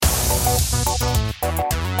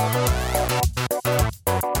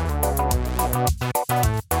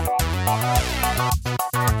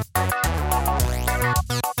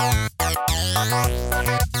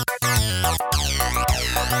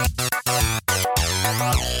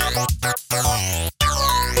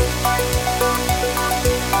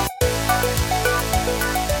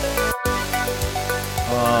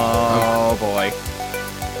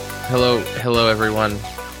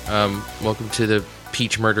Welcome to the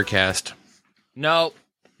Peach Murder Cast. No,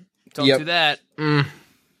 don't do that.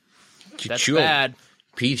 That's bad.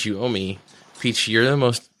 Peach, you owe me. Peach, you're the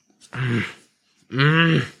most...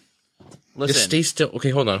 Listen. Just stay still.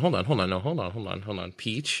 Okay, hold on. No, hold on.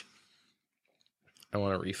 Peach, I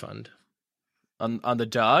want a refund. On the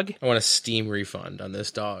dog? I want a Steam refund on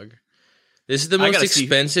this dog. This is the most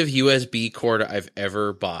expensive USB cord I've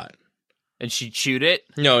ever bought. And she chewed it?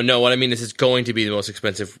 No, what I mean is it's going to be the most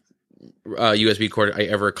expensive USB cord I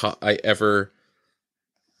ever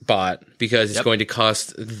bought, because it's going to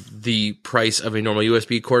cost the price of a normal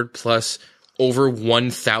USB cord plus over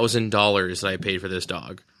 $1,000 that I paid for this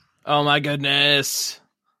dog. Oh my goodness.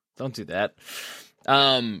 Don't do that.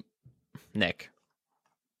 Nick.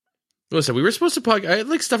 Listen, we were supposed to I had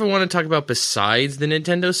like stuff I want to talk about besides the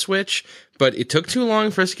Nintendo Switch, but it took too long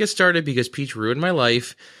for us to get started because Peach ruined my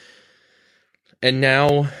life. And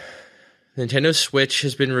now Nintendo Switch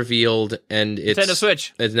has been revealed, and it's Nintendo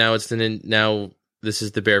Switch. And now this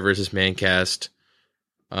is the Bear vs. Mancast,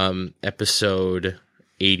 episode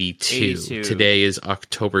 82. Today is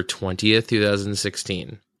October 20th,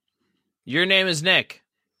 2016. Your name is Nick.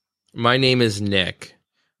 My name is Nick.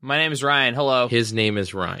 My name is Ryan. Hello. His name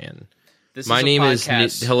is Ryan. My name is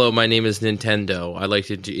Nintendo. I'd like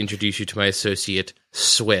to introduce you to my associate,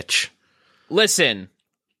 Switch. Listen.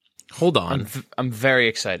 Hold on. I'm very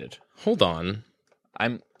excited. Hold on.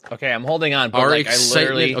 I'm holding on. But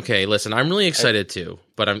Okay, listen. I'm really excited too,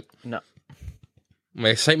 but no. My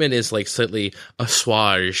excitement is like slightly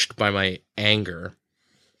assuaged by my anger.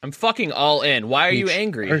 I'm fucking all in. Why are you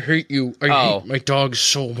angry? I hate you. I hate my dog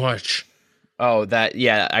so much. Oh,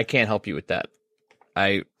 I can't help you with that.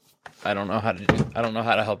 I don't know how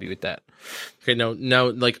to help you with that. Okay, now,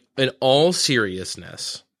 like in all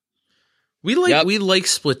seriousness, we like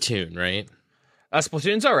Splatoon, right?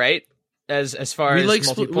 Splatoon's all right as far as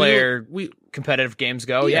multiplayer competitive games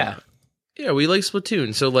go. Yeah, we like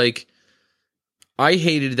Splatoon. So like, I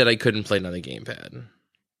hated that I couldn't play it on the gamepad.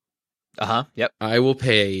 Yep. I will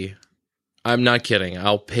pay. I'm not kidding.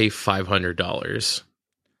 I'll pay $500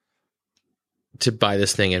 to buy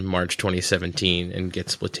this thing in March 2017 and get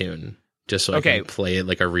Splatoon, just so I can play it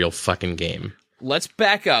like a real fucking game. Let's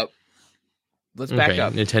back up.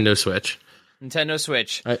 Nintendo Switch.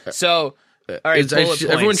 All right,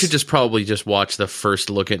 everyone should probably watch the first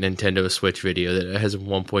look at Nintendo Switch video that has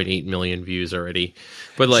 1.8 million views already.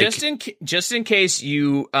 But like, just in case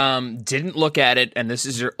you didn't look at it, and this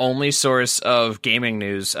is your only source of gaming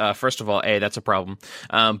news. First of all, A, that's a problem.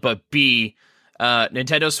 But B,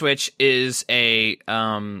 Nintendo Switch is a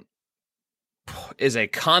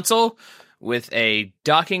console with a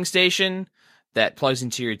docking station that plugs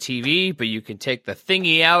into your TV, but you can take the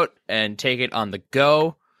thingy out and take it on the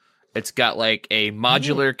go. It's got like a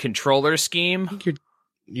modular controller scheme.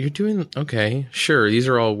 You're doing okay, sure. These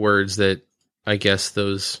are all words that I guess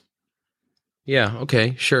those. Yeah,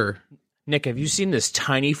 okay, sure. Nick, have you seen this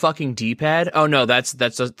tiny fucking D-pad? Oh no, that's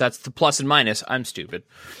the plus and minus. I'm stupid.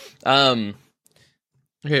 Okay,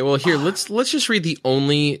 well here let's just read the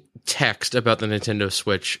only text about the Nintendo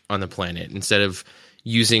Switch on the planet instead of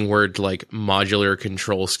using words like modular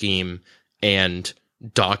control scheme and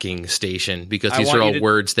docking station, because these are all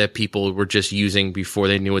words that people were just using before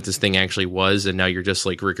they knew what this thing actually was, and now you're just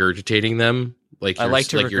like regurgitating them. Like I like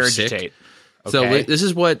to regurgitate. Okay. So this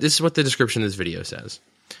is what the description of this video says.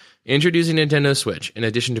 Introducing Nintendo Switch. In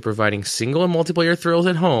addition to providing single and multiplayer thrills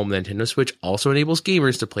at home, the Nintendo Switch also enables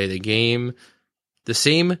gamers to play the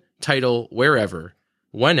same title wherever,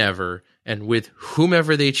 whenever, and with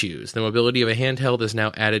whomever they choose. The mobility of a handheld is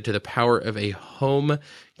now added to the power of a home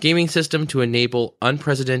gaming system to enable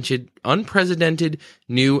unprecedented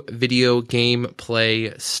new video game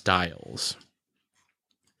play styles.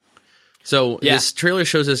 So this trailer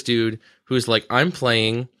shows this dude who's like, I'm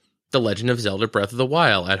playing The Legend of Zelda Breath of the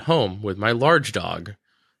Wild at home with my large dog.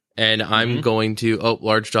 And I'm going to... Oh,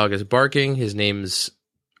 large dog is barking. His name's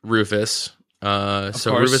Rufus. So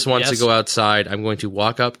Rufus wants to go outside. I'm going to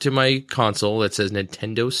walk up to my console that says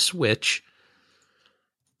Nintendo Switch.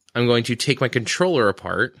 I'm going to take my controller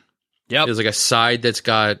apart. Yep. There's like a side that's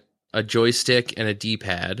got a joystick and a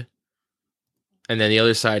D-pad. And then the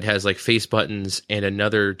other side has like face buttons and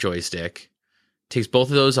another joystick. Takes both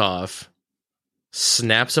of those off.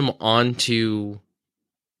 Snaps them onto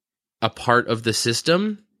a part of the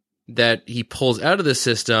system that he pulls out of the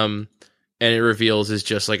system. And it reveals is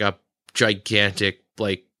just like a gigantic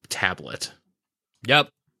like tablet. Yep.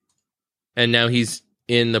 And now he's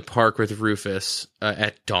in the park with Rufus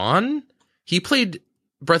at dawn. He played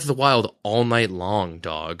Breath of the Wild all night long,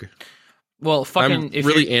 dog. Well, I'm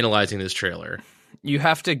really analyzing this trailer. You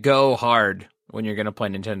have to go hard when you're going to play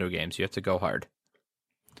Nintendo games. You have to go hard.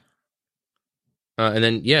 And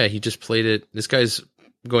then, yeah, he just played it. This guy's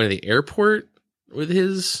going to the airport with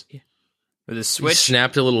his Switch. He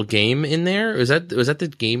snapped a little game in there. Was that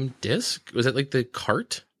the game disc? Was that like the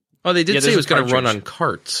cart? Oh, they did say it was going to run on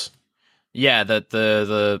carts. Yeah,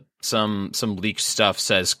 the some leaked stuff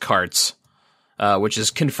says carts, which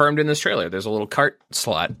is confirmed in this trailer. There's a little cart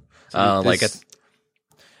slot. I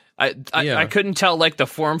couldn't tell like the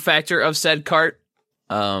form factor of said cart,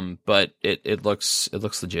 but it looks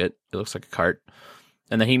legit. It looks like a cart.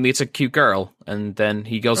 And then he meets a cute girl, and then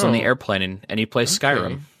he goes on the airplane and he plays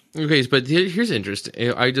Skyrim. Okay, but here's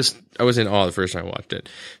interesting. I was in awe the first time I watched it.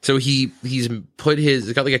 So he's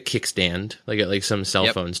got like a kickstand, like some cell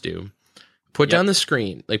phones do. Put down the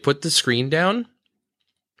screen, like put the screen down,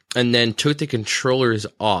 and then took the controllers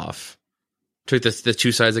off. Took the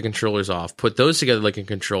two sides of the controllers off, put those together like a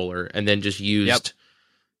controller, and then just used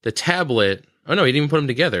the tablet. Oh no, he didn't even put them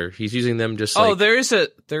together. He's using them just. Oh, there is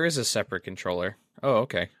a separate controller. Oh,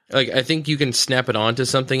 okay. Like I think you can snap it onto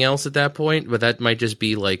something else at that point, but that might just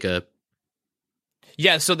be like a.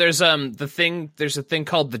 Yeah, so there's a thing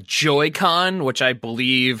called the Joy-Con, which I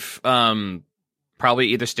believe probably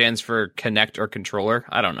either stands for Connect or Controller.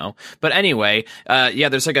 I don't know, but anyway,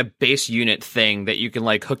 there's like a base unit thing that you can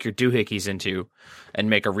like hook your doohickeys into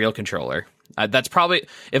and make a real controller. That's probably,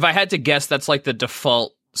 if I had to guess, that's like the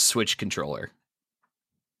default Switch controller.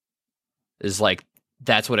 Is like.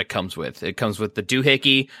 That's what it comes with. It comes with the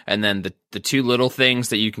doohickey and then the two little things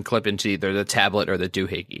that you can clip into either the tablet or the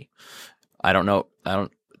doohickey.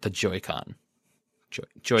 The Joy-Con.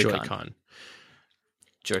 Joy-Con.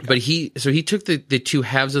 But he took the two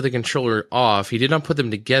halves of the controller off. He did not put them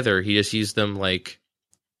together. He just used them like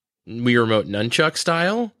Wii Remote nunchuck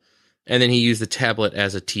style. And then he used the tablet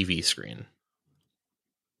as a TV screen.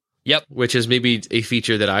 Yep. Which is maybe a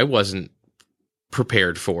feature that I wasn't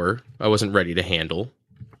prepared for. I wasn't ready to handle.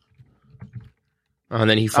 And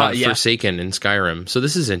then he fought Forsaken in Skyrim. So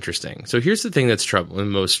this is interesting. So here's the thing that's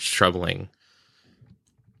most troubling.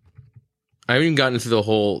 I haven't even gotten through the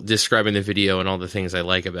whole describing the video and all the things I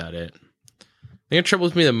like about it. The thing that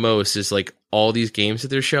troubles me the most is like all these games that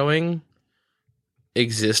they're showing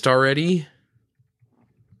exist already.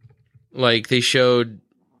 Like they showed,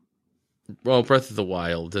 Breath of the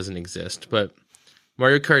Wild doesn't exist, but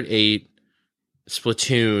Mario Kart 8,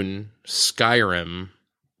 Splatoon, Skyrim,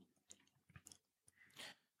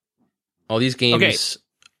 all these games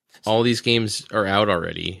are out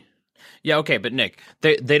already. Yeah, okay, but Nick,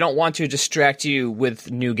 they don't want to distract you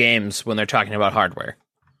with new games when they're talking about hardware.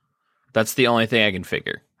 That's the only thing I can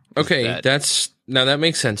figure. Okay, that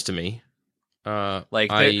makes sense to me.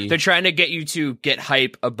 They're trying to get you to get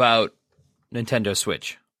hype about Nintendo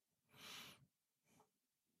Switch.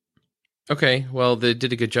 Okay, well, they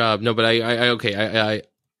did a good job. No, but I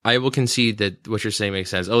will concede that what you're saying makes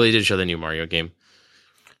sense. Oh, they did show the new Mario game.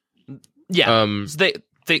 Yeah, they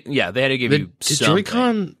had to give you something. The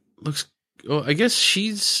Joy-Con looks. Well, I guess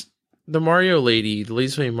she's the Mario lady. The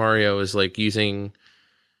lady's playing Mario is like using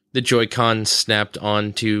the Joy-Con snapped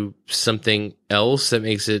onto something else that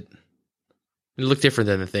makes it look different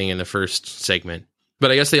than the thing in the first segment.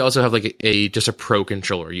 But I guess they also have like just a pro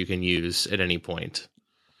controller you can use at any point.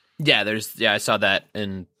 Yeah, I saw that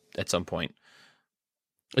at some point.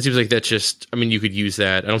 It seems like that's just, I mean, you could use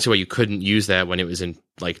that. I don't see why you couldn't use that when it was in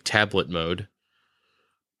like tablet mode.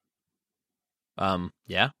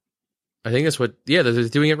 Yeah. I think that's they're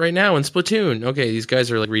doing it right now in Splatoon. Okay, these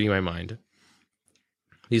guys are like reading my mind.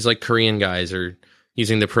 These like Korean guys are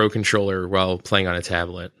using the pro controller while playing on a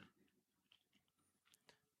tablet.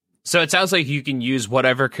 So it sounds like you can use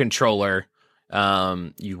whatever controller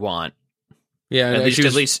you want. Yeah, at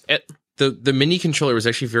least the mini controller was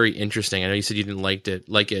actually very interesting. I know you said you didn't like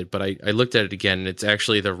it, but I looked at it again, and it's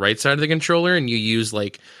actually the right side of the controller, and you use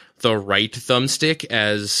like the right thumbstick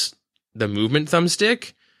as the movement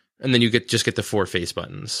thumbstick, and then you just get the 4 face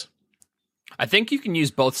buttons. I think you can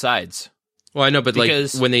use both sides. Well, I know, but like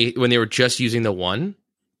when they were just using the one,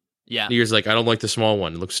 you're like, I don't like the small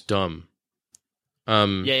one; it looks dumb.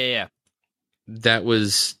 Yeah. That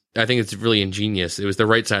was, I think it's really ingenious. It was the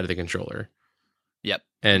right side of the controller. Yep.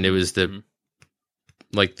 And it was the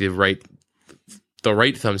right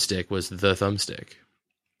thumbstick was the thumbstick.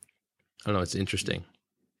 I don't know. It's interesting.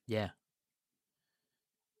 Yeah.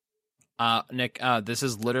 Nick, this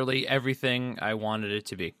is literally everything I wanted it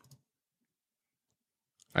to be.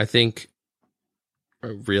 I think.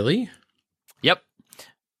 Really? Yep.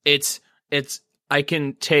 It's. I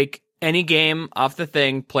can take any game off the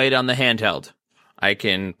thing, play it on the handheld. I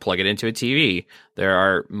can plug it into a TV. There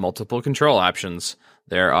are multiple control options.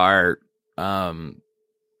 There are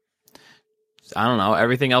I don't know.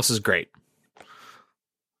 Everything else is great.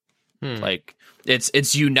 Hmm. Like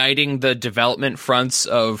it's uniting the development fronts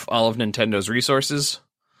of all of Nintendo's resources.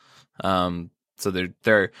 So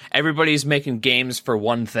they're everybody's making games for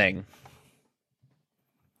one thing.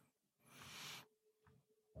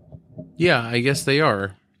 Yeah, I guess they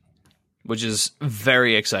are. Which is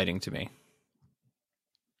very exciting to me.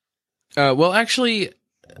 Well, actually,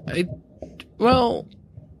 well,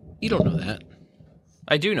 you don't know that.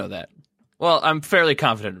 I do know that. Well, I'm fairly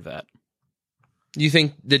confident of that. You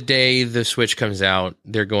think the day the Switch comes out,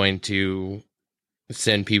 they're going to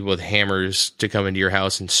send people with hammers to come into your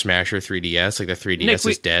house and smash your 3DS? Like the 3DS Nick,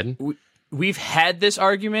 is dead? We've had this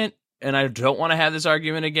argument, and I don't want to have this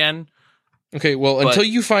argument again. Okay, well, until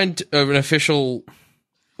you find an official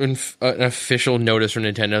notice from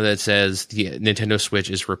Nintendo that says the Nintendo Switch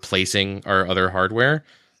is replacing our other hardware,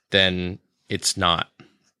 then it's not.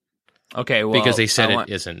 Okay, well, because they said it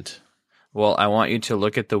isn't. Well, I want you to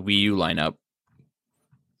look at the Wii U lineup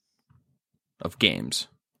of games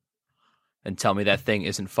and tell me that thing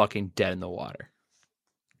isn't fucking dead in the water.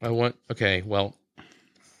 Okay, well,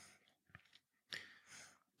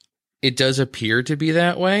 it does appear to be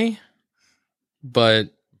that way, but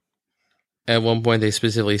at one point they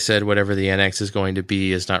specifically said whatever the NX is going to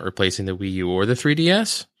be is not replacing the Wii U or the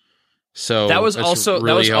 3DS. So that was that's also really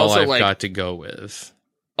that was all also I've like got to go with.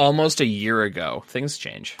 Almost a year ago. Things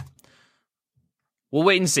change. We'll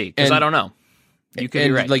wait and see, because I don't know. You could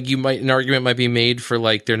be right. Like an argument might be made for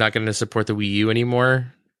like they're not going to support the Wii U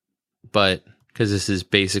anymore, but because this is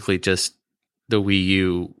basically just the Wii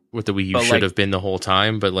U, what the Wii U should have been the whole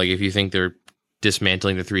time. But like if you think they're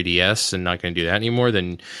dismantling the 3DS and not going to do that anymore,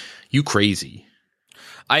 then you crazy.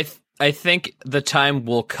 I think the time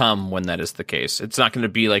will come when that is the case. It's not going to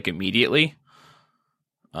be like immediately.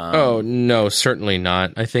 Oh no, certainly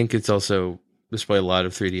not. I think it's also there's probably a lot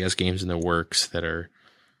of 3DS games in the works that are.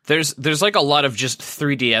 There's like a lot of just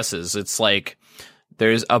 3DSs. It's like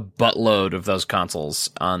there's a buttload of those consoles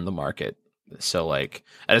on the market. So like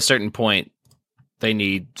at a certain point, they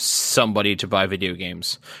need somebody to buy video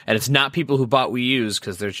games, and it's not people who bought Wii U's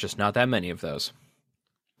because there's just not that many of those.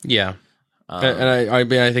 Yeah, and I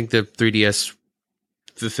mean I think the 3DS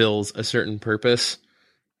fulfills a certain purpose.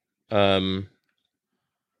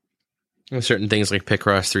 Certain things like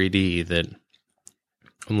Picross 3D that,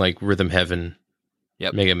 like Rhythm Heaven,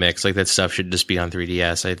 Mega Mix, like that stuff should just be on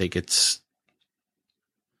 3DS. I think it's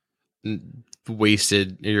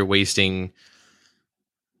wasted. You're wasting.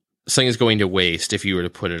 Something is going to waste if you were to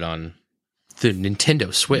put it on the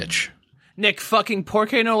Nintendo Switch. Nick, fucking por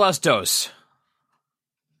qué no las dos?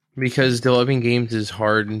 Because developing games is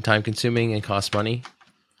hard and time consuming and costs money.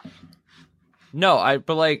 No, I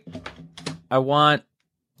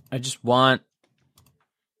just want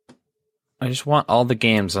all the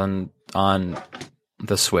games on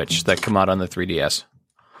the Switch that come out on the 3DS.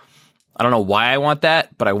 I don't know why I want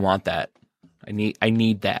that, but I want that. I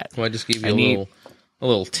need that. Well, I just gave you a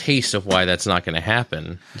little taste of why that's not going to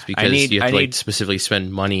happen. It's because you have to specifically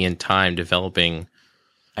spend money and time developing.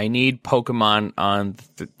 I need Pokemon on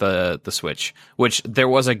the Switch, which there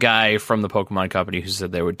was a guy from the Pokemon company who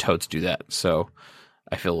said they would totes do that. So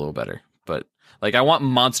I feel a little better, but. Like, I want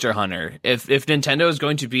Monster Hunter. If Nintendo is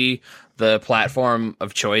going to be the platform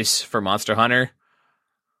of choice for Monster Hunter,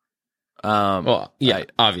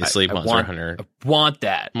 obviously Monster Hunter. I want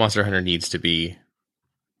that. Monster Hunter needs to be,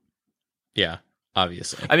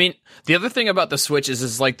 obviously. I mean, the other thing about the Switch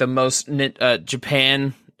is like the most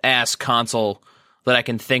Japan-ass console that I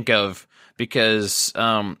can think of, because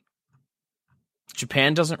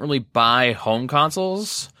Japan doesn't really buy home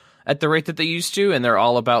consoles at the rate that they used to, and they're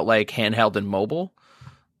all about like handheld and mobile.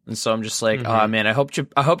 And so I'm just like, oh man, I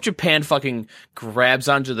hope Japan fucking grabs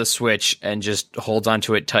onto the Switch and just holds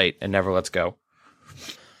onto it tight and never lets go.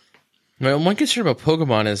 Well, one concern about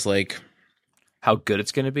Pokemon is like how good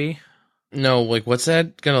it's going to be. No, like what's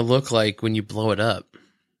that going to look like when you blow it up?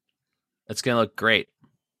 It's going to look great.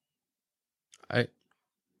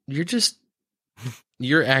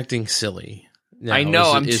 You're acting silly. Now, I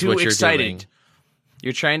know, I'm too excited.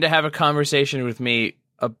 You're trying to have a conversation with me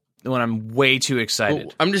when I'm way too excited.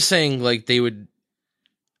 Well, I'm just saying, like, they would...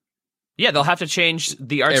 Yeah, they'll have to change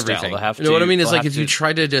the art style. They'll have to... You know what I mean? Is like, if you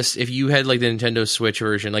try to just... If you had, like, the Nintendo Switch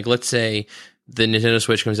version, like, let's say the Nintendo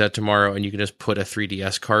Switch comes out tomorrow and you can just put a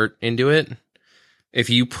 3DS cart into it. If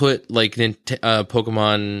you put, like,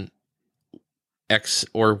 Pokemon X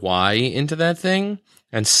or Y into that thing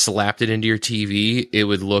and slapped it into your TV, it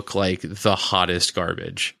would look like the hottest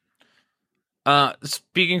garbage.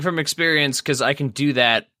 Speaking from experience, because I can do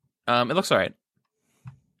that, it looks all right.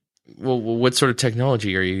 Well, what sort of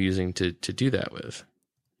technology are you using to do that with?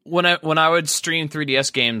 when I would stream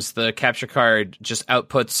 3DS games, the capture card just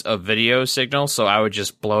outputs a video signal, so I would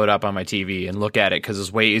just blow it up on my TV and look at it because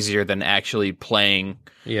it's way easier than actually playing.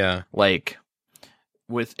 Yeah, like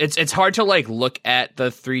with it's hard to like look at the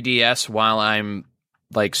 3DS while I'm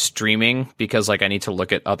like streaming because like I need to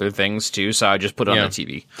look at other things too. So I just put it on the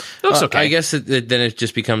TV. It looks okay. I guess then it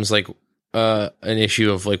just becomes like an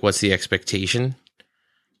issue of like what's the expectation.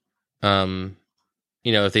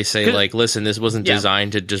 If they say like, listen, this wasn't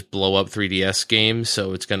designed to just blow up 3DS games,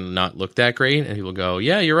 so it's going to not look that great. And people go,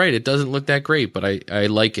 yeah, you're right. It doesn't look that great, but I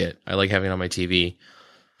like it. I like having it on my TV.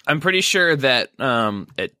 I'm pretty sure that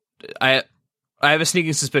I have a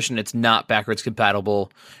sneaking suspicion it's not backwards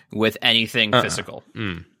compatible with anything physical.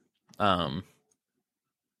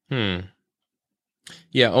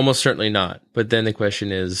 Yeah, almost certainly not. But then the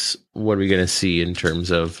question is, what are we going to see in terms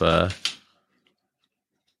of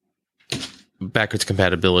backwards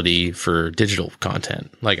compatibility for digital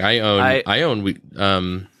content? Like I own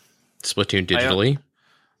Splatoon digitally.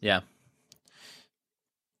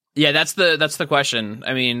 Yeah, that's the question.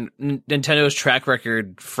 I mean, Nintendo's track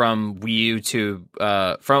record from Wii U to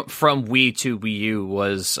from Wii to Wii U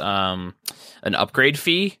was an upgrade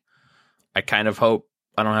fee. I kind of hope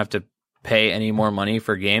I don't have to pay any more money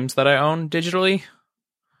for games that I own digitally.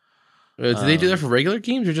 Do they do that for regular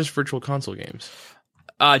games or just virtual console games?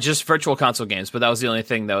 Just virtual console games, but that was the only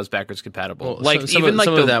thing that was backwards compatible. Well, some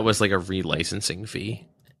of that was like a relicensing fee.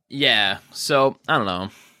 Yeah, so I don't know.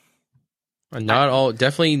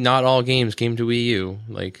 Definitely not all games came to Wii U.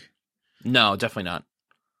 Like, no, definitely not.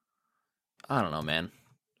 I don't know, man.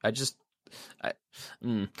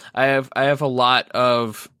 I have a lot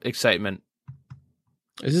of excitement.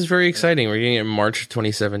 This is very exciting. We're getting it in March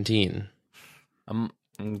 2017. I'm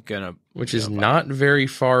gonna, which is not very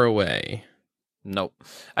far away. Nope.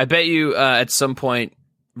 I bet you at some point,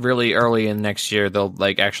 really early in next year, they'll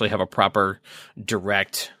like actually have a proper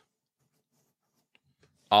direct.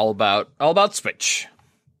 All about Switch.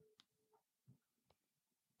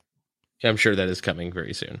 Yeah, I'm sure that is coming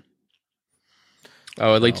very soon.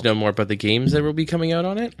 Oh, I'd like to know more about the games that will be coming out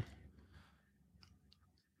on it.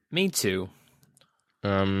 Me too.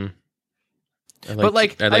 I'd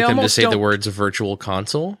like them to say the words virtual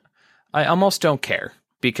console. I almost don't care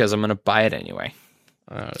because I'm going to buy it anyway.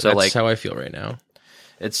 So that's how I feel right now.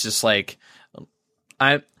 It's just like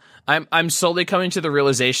I'm slowly coming to the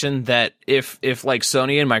realization that if like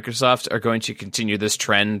Sony and Microsoft are going to continue this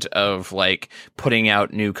trend of like putting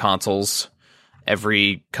out new consoles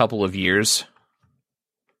every couple of years,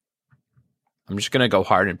 I'm just gonna go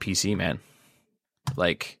hard in PC, man.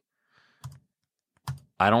 Like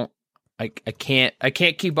I can't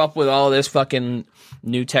keep up with all this fucking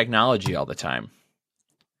new technology all the time.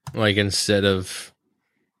 Like instead of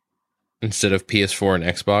PS4 and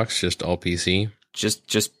Xbox, just all PC.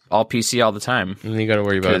 Just all PC all the time. And you got to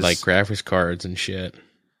worry about like graphics cards and shit.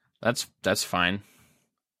 That's fine.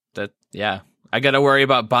 I got to worry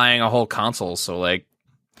about buying a whole console. So like,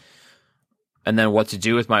 and then what to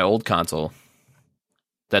do with my old console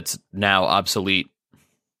that's now obsolete.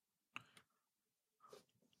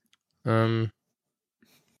 Like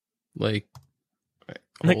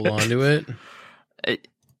hold on to it.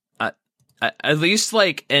 At least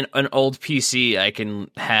like an old PC, I can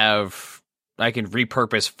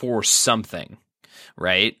repurpose for something,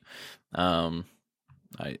 right? I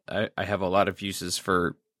have a lot of uses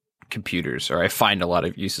for computers, or I find a lot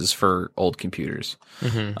of uses for old computers.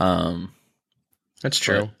 Mm-hmm. That's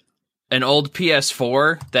true. An old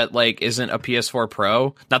PS4 that like isn't a PS4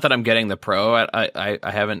 Pro. Not that I'm getting the Pro. I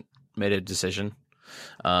haven't made a decision.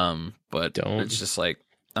 But it's just like.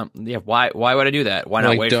 Why would I do that? Why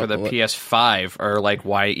not wait for the PS5, or like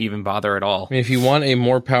why even bother at all? I mean, if you're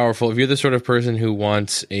the sort of person who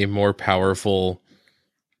wants a more powerful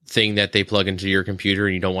thing that they plug into your computer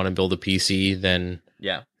and you don't want to build a PC, then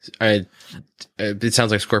it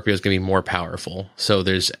sounds like Scorpio is going to be more powerful. So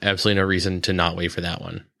there's absolutely no reason to not wait for that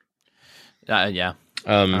one. I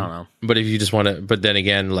don't know. But if you just want to, but then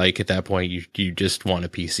again, like at that point, you just want a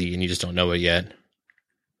PC and you just don't know it yet.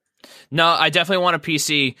 No, I definitely want a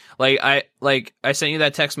PC. I sent you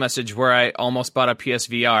that text message where I almost bought a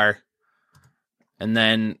PSVR, and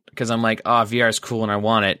then because I'm like, VR is cool and I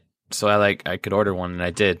want it, so I could order one, and I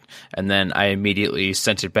did, and then I immediately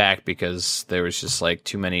sent it back because there was just like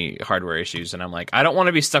too many hardware issues, and I'm like, I don't want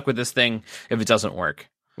to be stuck with this thing if it doesn't work.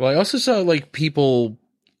 Well, I also saw like people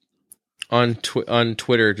on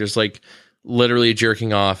Twitter just like literally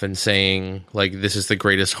jerking off and saying like this is the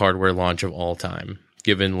greatest hardware launch of all time.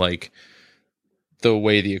 Given like the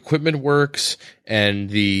way the equipment works and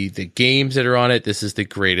the games that are on it, this is the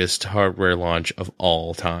greatest hardware launch of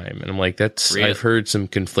all time. And I'm like, Really? I've heard some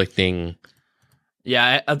conflicting.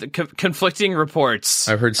 Yeah, conflicting reports.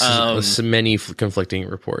 I've heard so many conflicting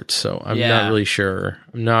reports, so I'm not really sure.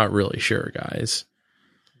 I'm not really sure, guys.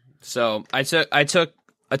 So I took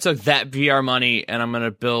that VR money and I'm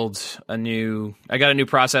gonna build I got a new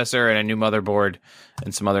processor and a new motherboard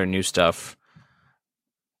and some other new stuff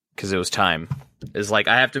because it was time. It's like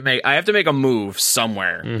I have to make a move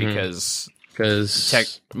somewhere because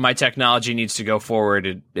my technology needs to go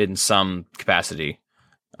forward in some capacity.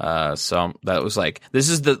 So that was like, this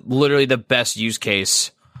is literally the best use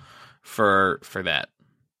case for that.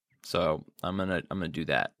 So I'm gonna do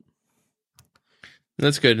that.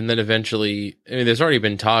 That's good. And then eventually, I mean, there's already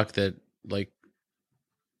been talk that like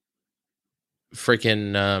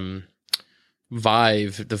freaking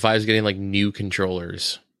the Vive's getting like new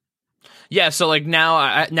controllers. Yeah. So like now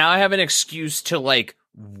I have an excuse to like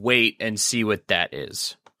wait and see what that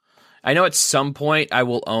is. I know at some point I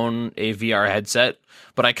will own a VR headset,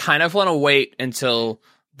 but I kind of want to wait until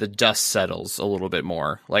the dust settles a little bit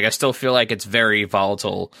more. Like I still feel like it's very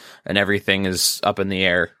volatile and everything is up in the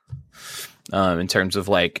air in terms of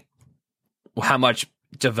like how much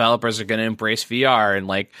developers are going to embrace VR and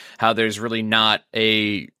like how there's really not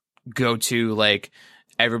a go-to, like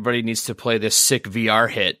everybody needs to play this sick VR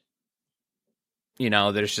hit. You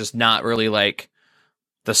know, there's just not really like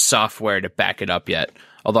the software to back it up yet.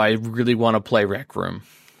 Although I really want to play Rec Room,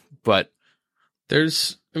 but there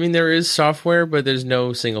is software, but there's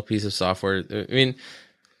no single piece of software. I mean,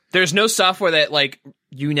 there's no software that like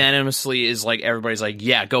unanimously is like everybody's like,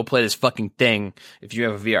 yeah, go play this fucking thing if you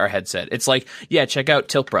have a VR headset. It's like, yeah, check out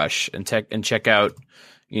Tilt Brush and check out,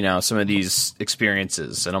 you know, some of these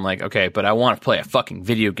experiences. And I'm like, okay, but I want to play a fucking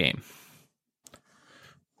video game,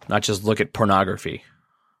 not just look at pornography.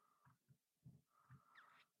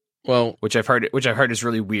 Well, which I've heard is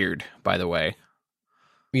really weird, by the way.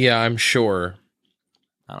 Yeah, I'm sure.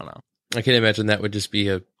 I don't know. I can imagine that would just be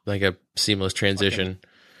a seamless transition.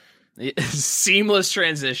 Seamless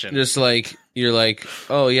transition. Just like you're like,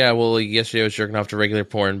 oh yeah, well yesterday I was jerking off to regular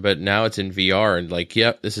porn, but now it's in VR, and like,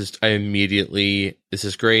 yep, this is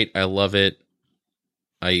great. I love it.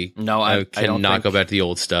 I cannot go back to the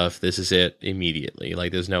old stuff. This is it immediately.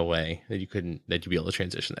 Like, there's no way that you'd be able to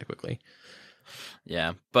transition that quickly.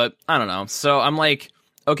 Yeah, but I don't know. So I'm like,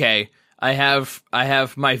 okay, I have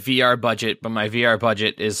my VR budget, but my VR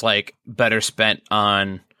budget is like better spent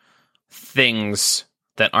on things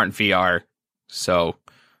that aren't VR. So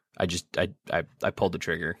I pulled the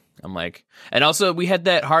trigger. I'm like, and also we had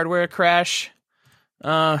that hardware crash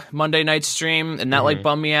Monday night stream, and that like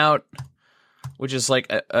bummed me out, which is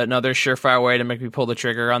like another surefire way to make me pull the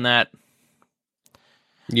trigger on that.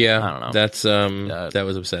 Yeah, I don't know. That's that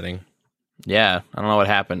was upsetting. Yeah, I don't know what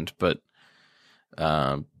happened, but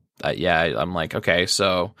I'm like, okay,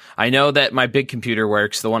 so I know that my big computer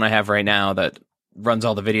works, the one I have right now that runs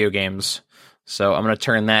all the video games. So I'm going to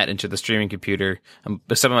turn that into the streaming computer.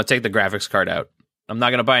 Except I'm going to take the graphics card out. I'm not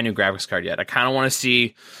going to buy a new graphics card yet. I kind of want to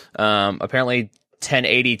see, apparently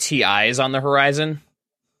 1080 Ti is on the horizon.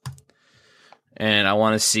 And I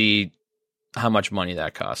want to see how much money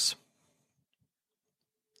that costs.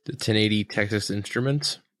 The 1080 Texas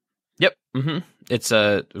Instruments? Yep. Mm-hmm. It's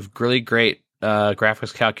a really great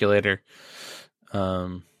graphics calculator.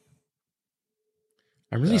 I'm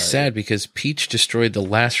really sad because Peach destroyed the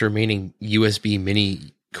last remaining USB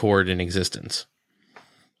mini cord in existence.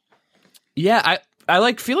 Yeah,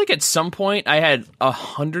 I feel like at some point I had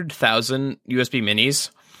 100,000 USB minis,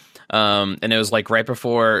 and it was like right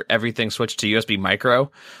before everything switched to USB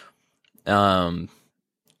micro.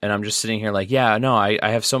 And I'm just sitting here like, yeah, no, I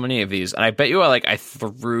have so many of these. And I bet you I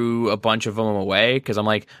threw a bunch of them away because I'm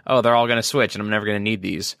like, oh, they're all going to switch and I'm never going to need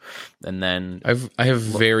these. And then I have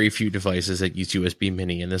very few devices that use USB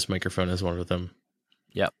mini, and this microphone is one of them.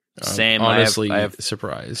 Yep. Same. Honestly, I have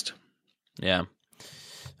surprised. Yeah.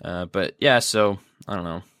 But yeah, so I don't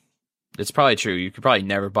know. It's probably true. You could probably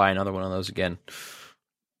never buy another one of those again.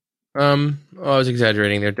 I was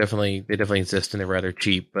exaggerating. They definitely exist and they're rather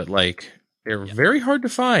cheap, but like, they're very hard to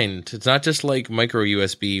find. It's not just like micro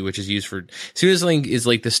USB, which is used for, as soon as something is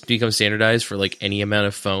like this becomes standardized for like any amount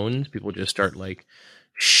of phones, people just start like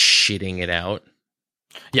shitting it out.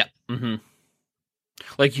 Yeah. Mm-hmm.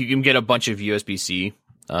 Like you can get a bunch of USB-C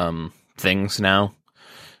things now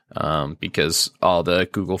because all the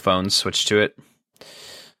Google phones switched to it.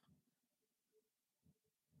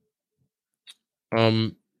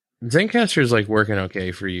 Zencastr is like working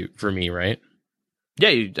okay for me, right?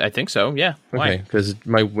 Yeah, I think so. Yeah. Okay, because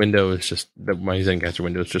my window is my Zencastr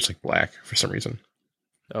window is just like black for some reason.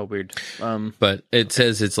 Oh, weird. But it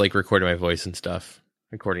says it's like recording my voice and stuff,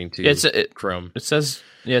 according to Chrome. It says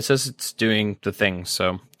it's doing the thing. So,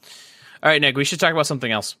 all right, Nick, we should talk about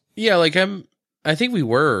something else. Yeah, like I think we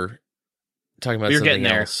were talking about something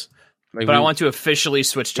else. Like but I want to officially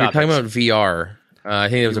switch topics. We're talking about VR. I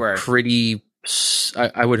think it was a pretty.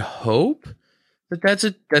 I would hope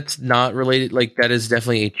that's not related. Like that is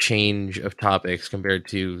definitely a change of topics compared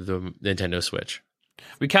to the Nintendo Switch.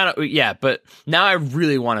 We but now I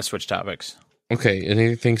really want to switch topics. Okay,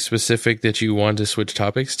 anything specific that you want to switch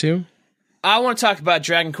topics to? I want to talk about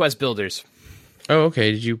Dragon Quest Builders. Oh,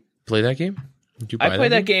 okay. Did you play that game? Did you buy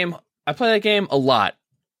that game? I play that game a lot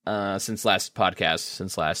since last podcast,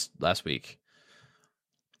 since last week.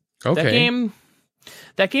 Okay.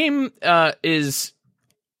 That game is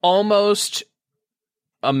almost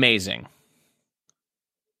amazing.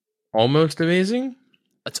 Almost amazing?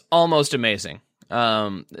 It's almost amazing.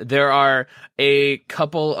 There are a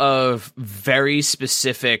couple of very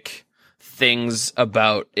specific things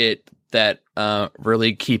about it that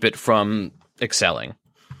really keep it from excelling.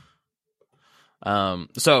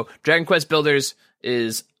 So Dragon Quest Builders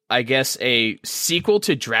is, I guess, a sequel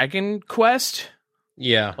to Dragon Quest.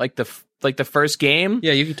 Yeah, like the first game.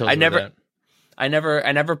 Yeah, you can tell me about that. I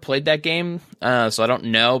never played that game, so I don't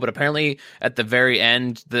know. But apparently, at the very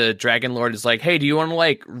end, the Dragon Lord is like, "Hey, do you want to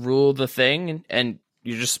like rule the thing?" And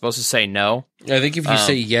you're just supposed to say no. I think if you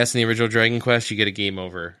say yes in the original Dragon Quest, you get a game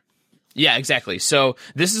over. Yeah, exactly. So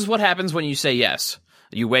this is what happens when you say yes.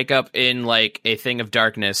 You wake up in like a thing of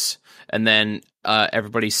darkness, and then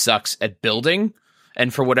everybody sucks at building.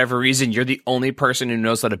 And for whatever reason, you're the only person who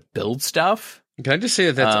knows how to build stuff. Can I just say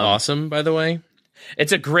that that's awesome, by the way?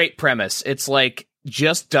 It's a great premise. It's like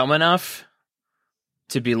just dumb enough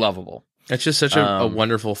to be lovable. That's just such a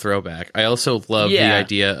wonderful throwback. I also love the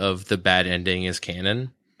idea of the bad ending is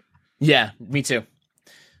canon. Yeah, me too.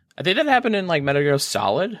 I think that happened in like Metal Gear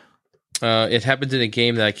Solid. It happens in a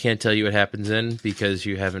game that I can't tell you what happens in because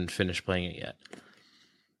you haven't finished playing it yet.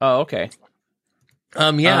 Oh, okay.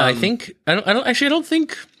 I think I don't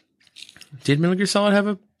think did Metal Gear Solid have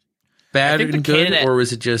a bad and good, or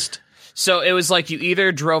was it just? So it was like you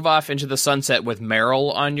either drove off into the sunset with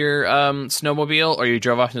Meryl on your snowmobile, or you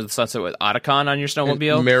drove off into the sunset with Otacon on your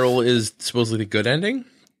snowmobile. And Meryl is supposedly the good ending.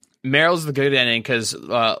 Meryl's the good ending because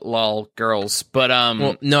lol girls, but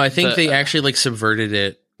well, no, I think they actually like subverted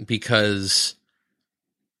it because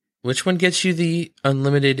which one gets you the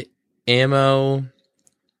unlimited ammo?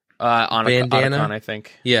 Bandana, Otacon, I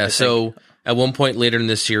think. Yeah, so at one point later in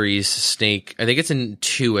the series, Snake, I think it's in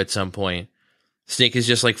 2 at some point, Snake is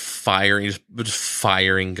just like firing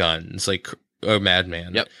guns like a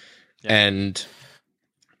madman. Yep. And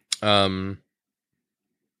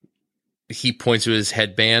he points to his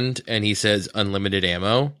headband and he says unlimited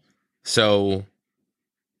ammo. So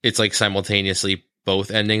it's like simultaneously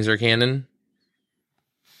both endings are canon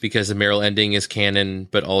because the Meryl ending is canon,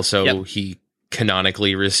 but also he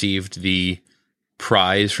canonically received the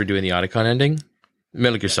prize for doing the Otacon ending.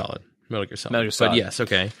 Metal Gear Solid. But yes,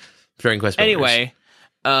 okay. Dragon Quest Builders. Anyway,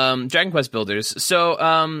 Dragon Quest Builders.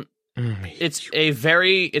 So it's a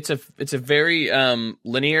very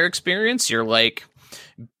linear experience. You're like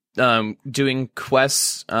doing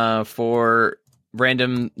quests for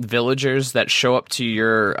random villagers that show up to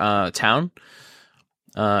your town.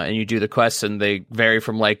 And you do the quests, and they vary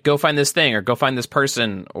from like, go find this thing, or go find this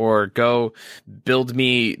person, or go build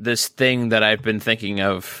me this thing that I've been thinking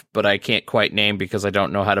of, but I can't quite name because I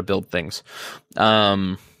don't know how to build things.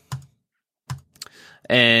 And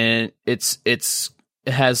it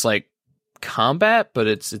has like combat, but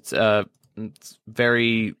it's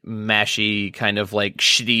very mashy, kind of like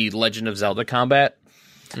shitty Legend of Zelda combat,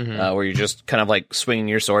 where you're just kind of like swinging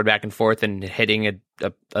your sword back and forth and hitting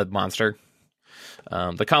a monster.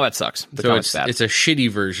 The combat sucks. It's a shitty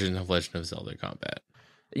version of Legend of Zelda combat.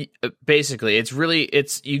 Basically,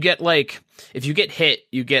 you get like, if you get hit,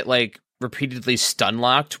 you get like repeatedly stun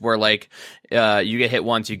locked, where like you get hit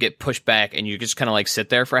once, you get pushed back, and you just kind of like sit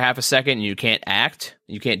there for half a second, and you can't act,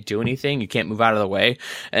 you can't do anything, you can't move out of the way,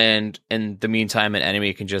 and in the meantime, an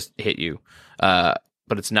enemy can just hit you. But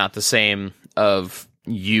it's not the same of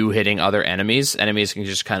you hitting other enemies. Enemies can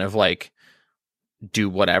just kind of like do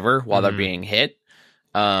whatever while they're being hit.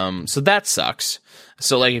 So that sucks.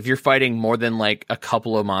 So like if you're fighting more than like a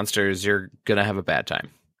couple of monsters, you're gonna have a bad time.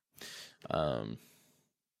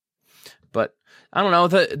 But I don't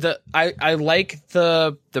know, I like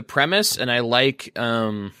the premise, and I like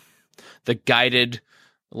the guided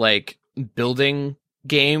like building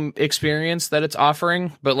game experience that it's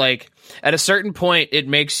offering, but like at a certain point it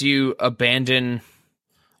makes you abandon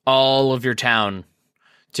all of your town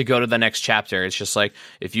to go to the next chapter. It's just like,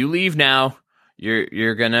 if you leave now,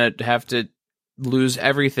 you're gonna have to lose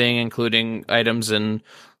everything, including items and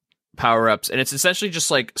power-ups. And it's essentially just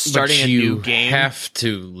like starting a new game. You have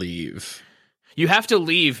to leave. You have to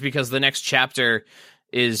leave because the next chapter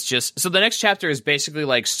is just... So the next chapter is basically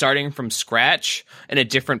like starting from scratch in a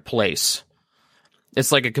different place.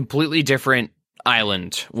 It's like a completely different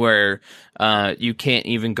island where you can't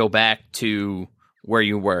even go back to where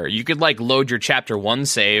you were. You could like load your chapter 1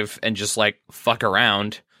 save and just like fuck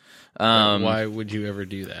around. Why would you ever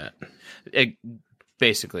do that?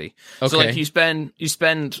 Basically. Okay. So like you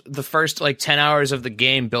spend the first like 10 hours of the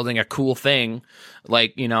game building a cool thing.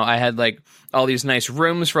 Like, you know, I had like all these nice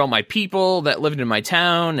rooms for all my people that lived in my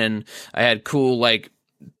town, and I had cool like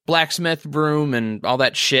blacksmith room and all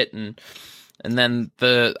that shit, and then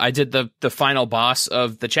I did the final boss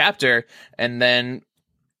of the chapter, and then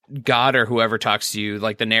God or whoever talks to you,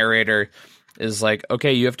 like the narrator, is like,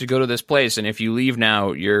 okay, you have to go to this place, and if you leave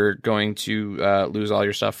now, you're going to lose all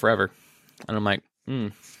your stuff forever. And I'm like,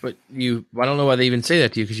 But I don't know why they even say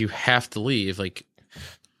that to you, because you have to leave. Like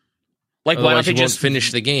why don't they just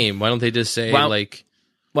finish the game? Why don't they just say why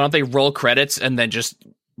don't they roll credits and then just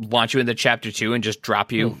launch you into chapter 2 and just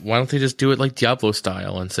drop you? Why don't they just do it like Diablo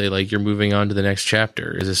style and say like, you're moving on to the next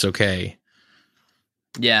chapter? Is this okay?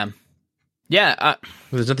 Yeah.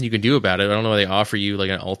 There's nothing you can do about it. I don't know why they offer you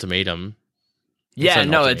like an ultimatum. Yeah,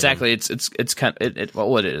 no, exactly. It's kind of,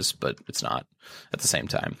 well, it is, but it's not at the same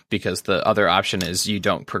time, because the other option is you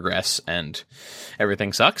don't progress and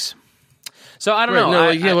everything sucks. So I don't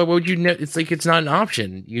know. No, what would you? It's like it's not an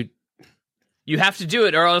option. You have to do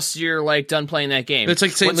it, or else you're like done playing that game. It's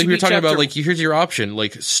like saying, like we were talking about, like here's your option,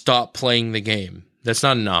 like stop playing the game. That's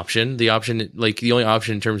not an option. The option, like the only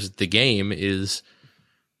option in terms of the game, is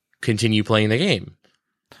continue playing the game.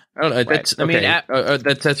 I don't know. That's okay.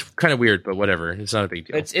 That's kind of weird, but whatever. It's not a big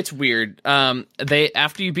deal. It's weird. They,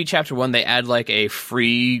 after you beat chapter 1, they add like a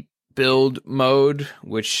free build mode,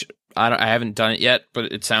 which I haven't done it yet,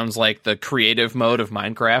 but it sounds like the creative mode of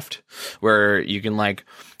Minecraft, where you can like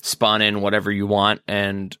spawn in whatever you want,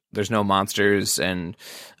 and there's no monsters, and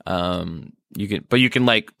you can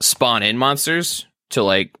like spawn in monsters to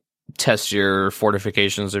like test your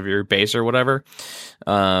fortifications of your base or whatever.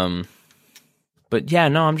 But yeah,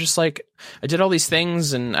 no, I'm just like, I did all these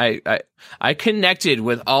things, and I connected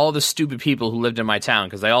with all the stupid people who lived in my town,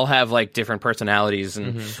 because they all have like different personalities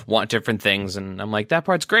and want different things, and I'm like, that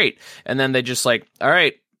part's great. And then they just like, all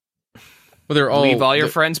right, well, leave all your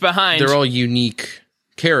friends behind. They're all unique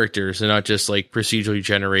characters and not just like procedurally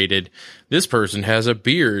generated. This person has a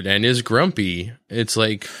beard and is grumpy. It's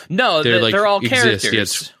like, no, they're all characters. Yeah,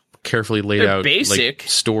 it's carefully laid out, basic,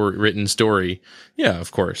 like written story. Yeah,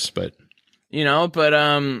 of course, but. You know, but,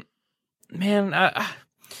 man,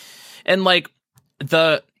 and like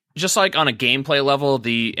just like on a gameplay level,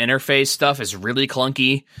 the interface stuff is really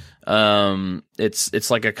clunky.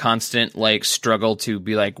 It's like a constant like struggle to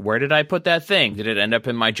be like, where did I put that thing? Did it end up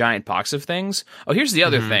in my giant box of things? Oh, here's the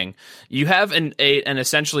other thing. You have an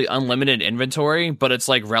essentially unlimited inventory, but it's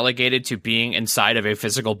like relegated to being inside of a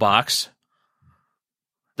physical box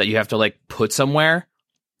that you have to like put somewhere.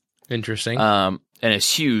 Interesting. And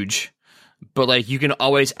it's huge. But like you can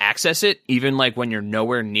always access it, even like when you're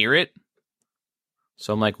nowhere near it.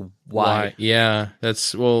 So I'm like, why? Yeah,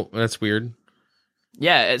 that's weird.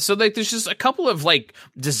 Yeah, so like there's just a couple of like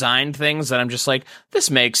design things that I'm just like, this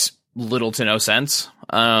makes little to no sense.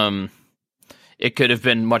 It could have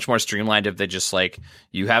been much more streamlined if they just like,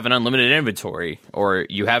 you have an unlimited inventory, or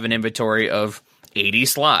you have an inventory of 80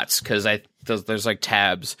 slots, because there's like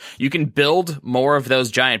tabs. You can build more of those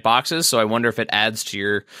giant boxes, so I wonder if it adds to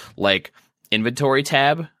your like inventory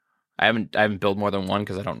tab. I haven't built more than one,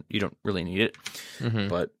 because you don't really need it.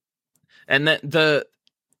 But and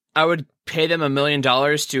I would pay them $1 million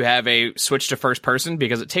to have a switch to first person,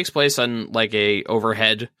 because it takes place on like an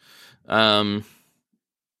overhead view,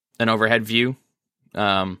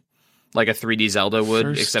 like a 3D Zelda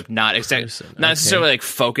would, except not necessarily like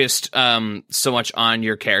focused so much on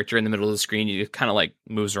your character in the middle of the screen. You kind of like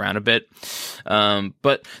moves around a bit.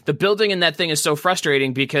 But the building in that thing is so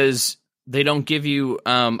frustrating, because they don't give you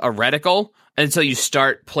a reticle until you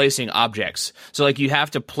start placing objects. So like you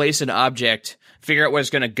have to place an object, figure out where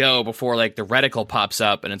it's going to go before like the reticle pops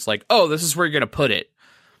up, and it's like, oh, this is where you're going to put it.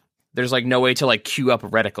 There's like no way to like queue up a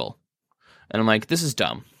reticle. And I'm like, this is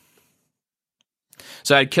dumb.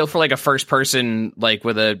 So I'd kill for like a first person, like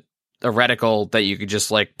with a reticle that you could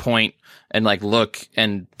just like point and like look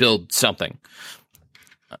and build something.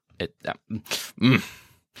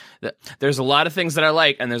 There's a lot of things that I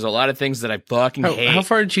like, and there's a lot of things that I fucking hate. How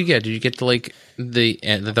far did you get? Did you get to like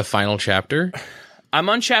the final chapter? I'm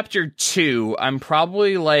on chapter 2. I've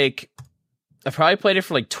probably played it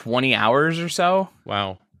for like 20 hours or so.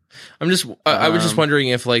 Wow. I was just wondering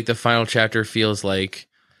if like the final chapter feels like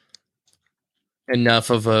enough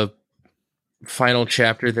of a final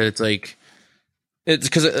chapter that it's like, it's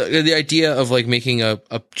because the idea of like making a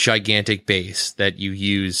gigantic base that you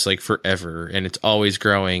use like forever and it's always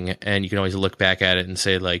growing and you can always look back at it and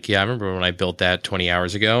say like, yeah, I remember when I built that 20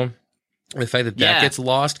 hours ago. The fact that gets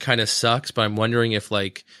lost kind of sucks, but I'm wondering if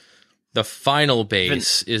like the final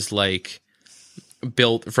base is like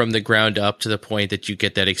built from the ground up to the point that you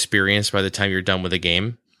get that experience by the time you're done with the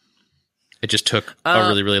game. It just took a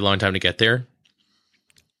really, really long time to get there.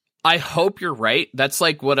 I hope you're right. That's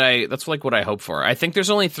what I hope for. I think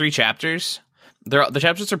there's only 3 chapters. The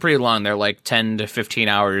chapters are pretty long. They're like 10 to 15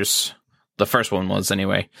 hours. The first one was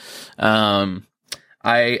anyway. I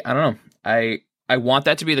don't know. I want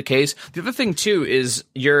that to be the case. The other thing too is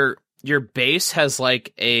your base has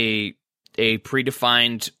like a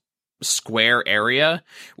predefined square area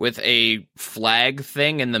with a flag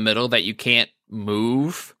thing in the middle that you can't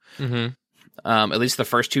move. Mm-hmm. At least the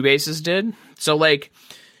first 2 bases did. So like,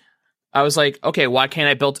 I was like, okay, why can't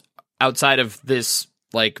I build outside of this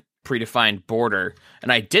like predefined border?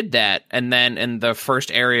 And I did that. And then in the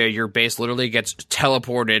first area, your base literally gets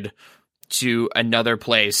teleported to another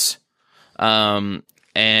place. And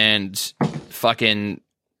fucking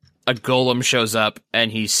a golem shows up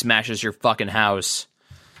and he smashes your fucking house.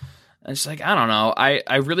 And it's like, I don't know.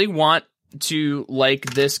 I really want to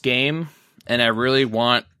like this game, and I really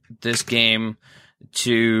want this game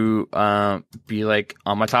to be like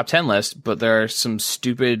on my top 10 list, but there are some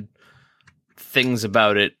stupid things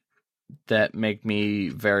about it that make me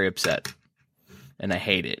very upset, and I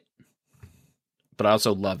hate it, but I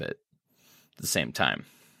also love it at the same time.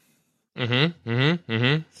 Yeah,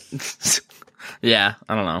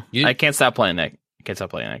 I don't know. I can't stop playing that. I can't stop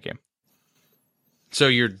playing that game. So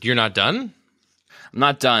you're not done? I'm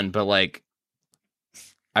not done, but like,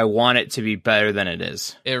 I want it to be better than it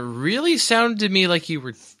is. It really sounded to me like you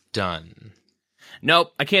were done.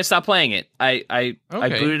 Nope, I can't stop playing it. I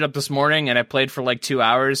booted up this morning and I played for like 2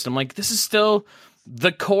 hours. And I'm like, this is still,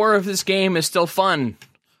 the core of this game is still fun.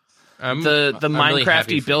 The Minecrafty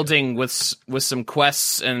really building with some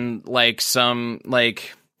quests and like some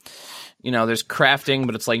like, you know, there's crafting,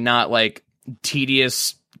 but it's like not like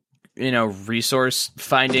tedious, you know, resource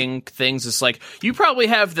finding things. It's like, you probably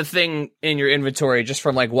have the thing in your inventory just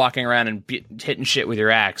from like walking around and hitting shit with your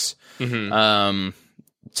axe,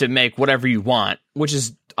 to make whatever you want, which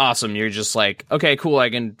is awesome. You're just like, okay, cool, I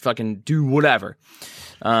can fucking do whatever.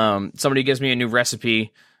 Somebody gives me a new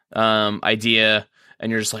recipe idea, and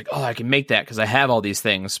you're just like, oh, I can make that because I have all these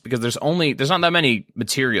things, because there's not that many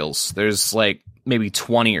materials. There's like maybe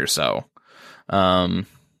 20 or so,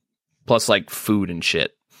 plus like food and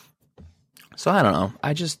shit. So I don't know.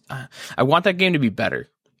 I want that game to be better.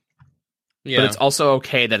 Yeah. But it's also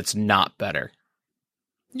okay that it's not better.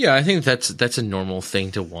 Yeah, I think that's a normal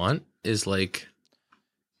thing to want, is like,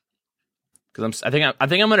 because I think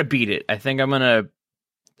I'm gonna beat it. I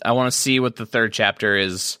want to see what the 3rd chapter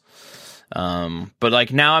is. But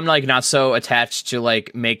like now I'm like not so attached to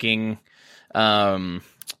like making my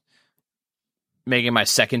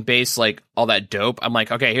second base like all that dope. I'm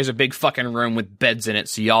like, okay, here's a big fucking room with beds in it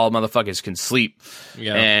so y'all motherfuckers can sleep.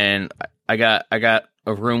 Yeah. And I got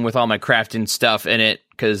a room with all my crafting stuff in it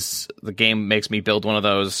because the game makes me build one of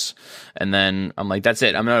those. And then I'm like, that's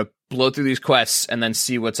it. I'm going to blow through these quests and then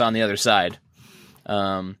see what's on the other side.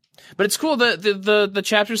 But it's cool. The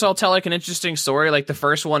chapters all tell like an interesting story. Like the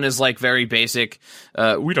first one is like very basic.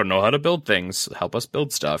 We don't know how to build things. Help us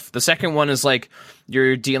build stuff. The second one is like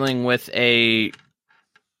you're dealing with a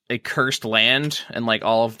cursed land and like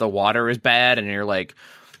all of the water is bad, and you're like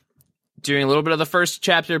doing a little bit of the first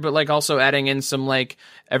chapter, but like also adding in some like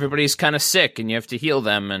everybody's kind of sick and you have to heal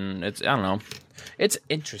them, and it's, I don't know. It's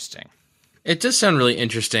interesting. It does sound really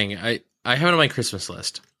interesting. I have it on my Christmas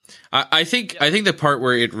list. I think the part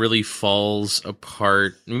where it really falls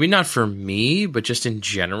apart, maybe not for me, but just in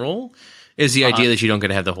general, is the idea that you don't get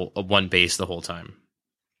to have the whole one base the whole time.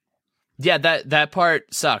 Yeah, that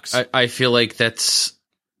part sucks. I feel like that's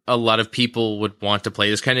a lot of people would want to play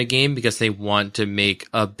this kind of game because they want to make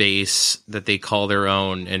a base that they call their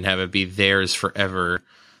own and have it be theirs forever.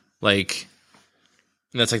 Like,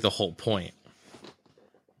 and that's like the whole point.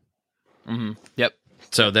 Mm-hmm. Yep.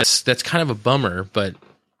 So that's kind of a bummer, but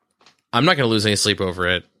I'm not going to lose any sleep over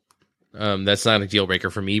it. That's not a deal breaker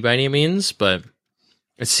for me by any means, but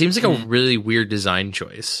it seems like a really weird design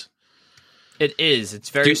choice. It is. It's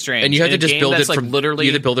very strange. And you have to just build it from literally.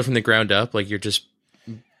 You have to build it from the ground up. Like you're just.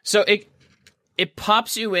 So it it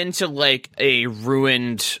pops you into like a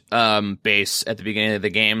ruined base at the beginning of the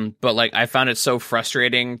game, but like I found it so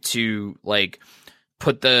frustrating to like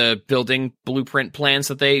put the building blueprint plans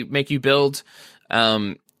that they make you build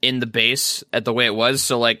in the base at the way it was.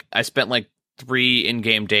 So like I spent like 3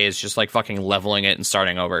 in-game days just like fucking leveling it and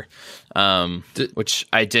starting over, which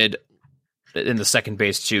I did in the second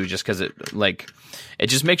base too, just because it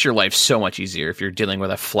just makes your life so much easier if you're dealing with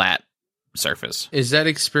a flat surface. Is that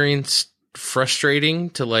experience frustrating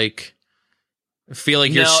to like feel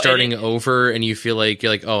like you're starting over and you feel like you're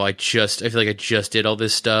like, oh, I feel like I just did all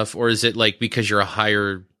this stuff? Or is it like because you're a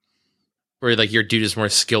higher, or like your dude is more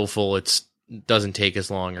skillful, it doesn't take as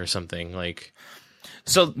long or something? Like,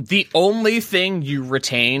 so the only thing you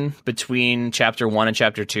retain between chapter 1 and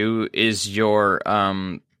chapter 2 is your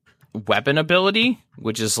weapon ability,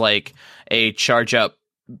 which is like a charge up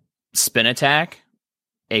spin attack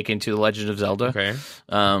akin to The Legend of Zelda. Okay.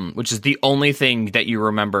 Which is the only thing that you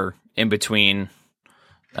remember in between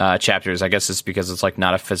chapters. I guess it's because it's like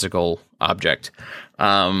not a physical object.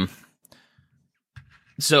 So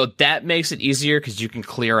that makes it easier because you can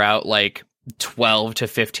clear out like 12 to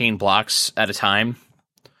 15 blocks at a time.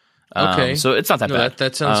 Okay. So it's not that bad.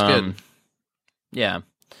 That sounds good. Yeah.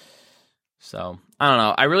 So I don't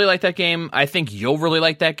know. I really like that game. I think you'll really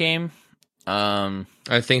like that game. I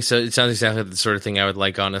think so. It sounds exactly the sort of thing I would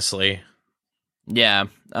like, honestly. Yeah.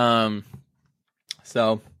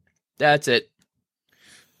 So that's it.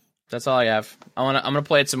 That's all I have. I'm gonna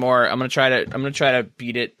play it some more. I'm gonna try to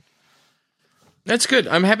beat it. That's good.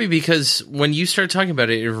 I'm happy because when you started talking about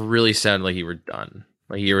it, it really sounded like you were done.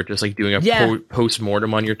 Like you were just like doing a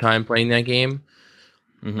post-mortem on your time playing that game.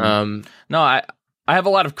 Mm-hmm. No, I have a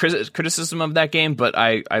lot of criticism of that game, but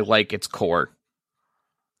I like its core.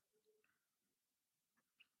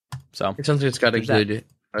 So it sounds like it's got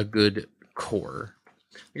a good core.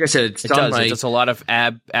 Like I said, it does a lot of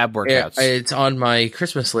ab workouts. It's on my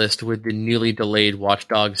Christmas list with the newly delayed Watch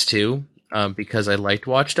Dogs 2, because I liked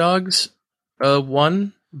Watch Dogs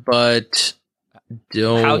 1, but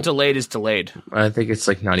don't. How delayed is delayed? I think it's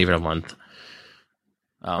like not even a month.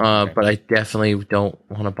 Oh, okay. But I definitely don't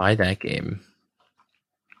want to buy that game.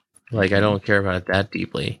 Like, I don't care about it that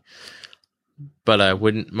deeply. But I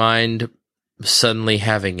wouldn't mind suddenly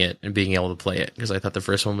having it and being able to play it, because I thought the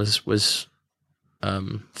first one was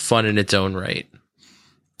fun in its own right.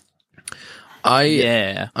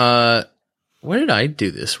 What did I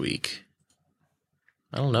do this week?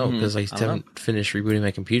 I don't know, because I haven't finished rebooting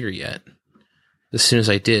my computer yet. As soon as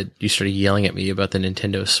I did, you started yelling at me about the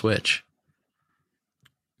Nintendo Switch.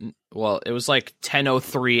 Well, it was like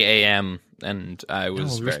 10:03 a.m. and I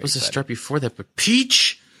was we were supposed to start before that, but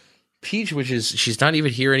Peach, she's not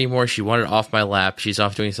even here anymore. She wanted off my lap. She's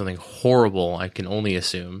off doing something horrible, I can only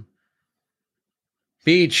assume.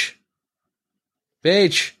 Peach.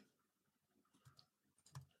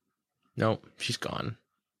 Nope, she's gone.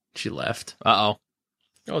 She left. Uh-oh.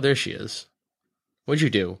 Oh, there she is. What'd you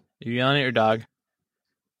do? You yelling at your dog?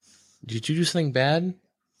 Did you do something bad?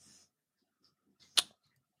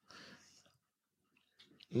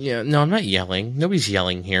 Yeah, no, I'm not yelling. Nobody's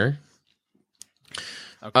yelling here.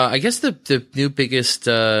 Okay. I guess the new biggest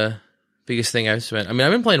thing I've spent. I mean,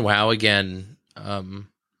 I've been playing WoW again,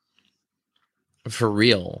 for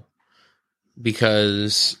real,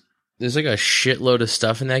 because there's like a shitload of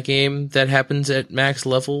stuff in that game that happens at max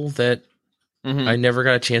level that I never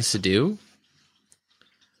got a chance to do.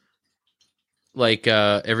 Like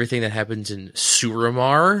everything that happens in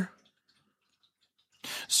Suramar.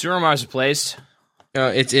 Suramar's a place.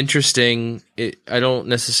 It's interesting. I don't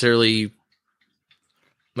necessarily...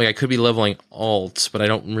 Like, I could be leveling alts, but I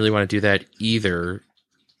don't really want to do that either.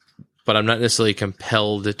 But I'm not necessarily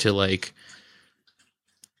compelled to, like...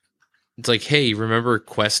 It's like, hey, remember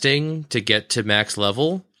questing to get to max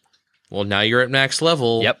level? Well, now you're at max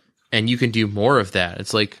level. Yep. And you can do more of that.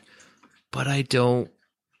 It's like, but I don't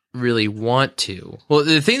really want to. Well,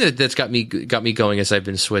 the thing that's got me going is I've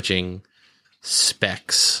been switching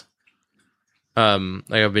specs.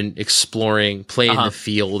 Like I've been playing the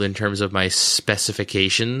field in terms of my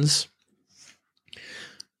specifications.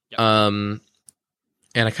 Yep. And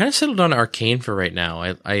I kind of settled on Arcane for right now.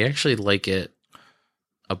 I actually like it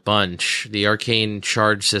a bunch. The Arcane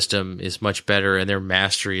charge system is much better, and their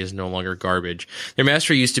mastery is no longer garbage. Their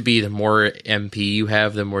mastery used to be the more MP you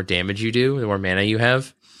have, the more damage you do, the more mana you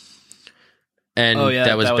have. And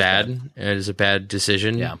that was bad. It was a bad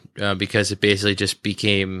decision. Yeah. Because it basically just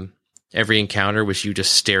became... Every encounter was you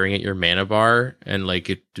just staring at your mana bar, and like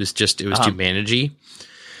it was too managey.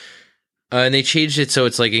 And they changed it so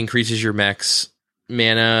it's like increases your max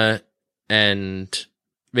mana, and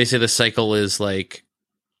basically the cycle is like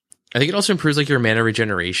I think it also improves like your mana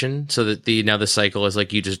regeneration, so that the cycle is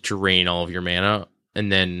like you just drain all of your mana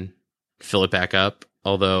and then fill it back up.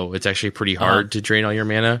 Although it's actually pretty hard to drain all your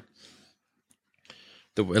mana.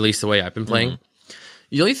 At least the way I've been playing.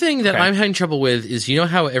 The only thing that I'm having trouble with is, you know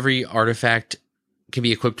how every artifact can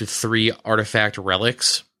be equipped with 3 artifact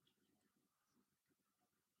relics?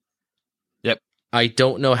 Yep. I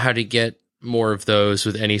don't know how to get more of those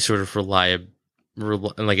with any sort of reliable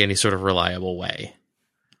way.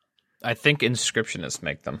 I think inscriptionists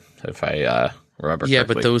make them, if I remember correctly. Yeah,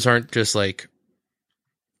 but those aren't just like...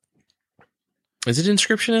 Is it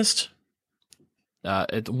inscriptionist?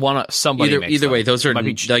 Somebody makes either them. way, those are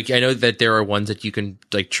like, I know that there are ones that you can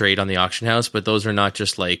like trade on the auction house, but those are not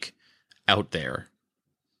just like out there.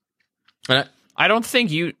 And I don't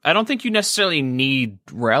think you necessarily need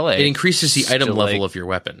relics. It increases the item level of your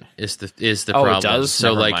weapon. Is the problem? It does. So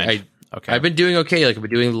Never like mind. I've been doing okay. Like I've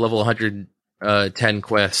been doing level 110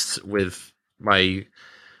 quests with my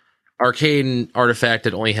arcane artifact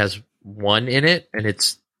that only has 1 in it, and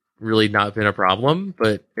it's really not been a problem.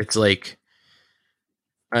 But it's like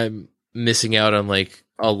I'm missing out on like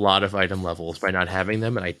a lot of item levels by not having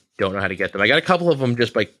them, and I don't know how to get them. I got a couple of them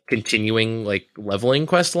just by continuing like leveling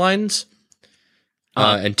quest lines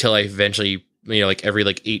until I eventually, like every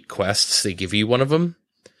like 8 quests they give you one of them.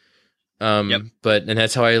 And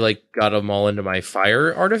that's how I like got them all into my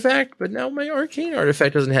fire artifact, but now my arcane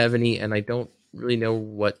artifact doesn't have any, and I don't really know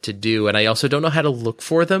what to do. And I also don't know how to look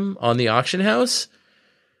for them on the auction house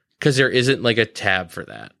because there isn't like a tab for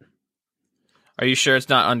that. Are you sure it's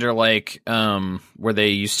not under like where they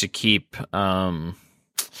used to keep like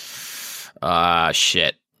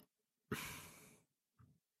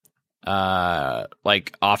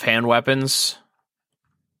offhand weapons?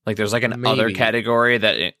 Like there's like an other category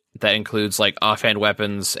that includes like offhand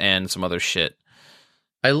weapons and some other shit.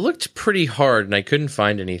 I looked pretty hard and I couldn't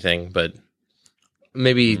find anything, but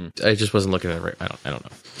maybe I just wasn't looking at it right. I don't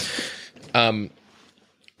know.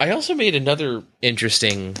 I also made another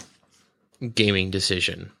interesting gaming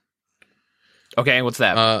decision. Okay, what's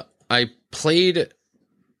that? I played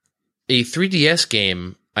a 3DS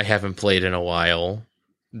game I haven't played in a while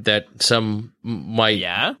that some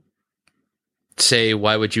might say,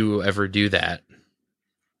 why would you ever do that?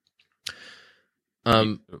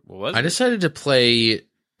 I decided to play,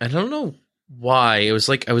 I don't know why. It was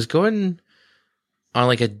like I was going on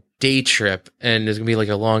like a day trip and there's gonna be like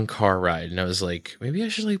a long car ride, and I was like, maybe I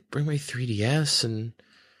should like bring my 3DS and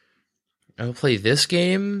I'll play this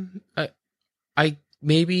game. And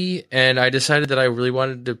I decided that I really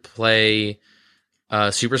wanted to play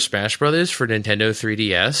Super Smash Brothers for Nintendo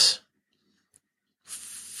 3DS.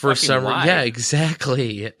 Yeah,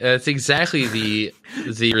 exactly. That's exactly the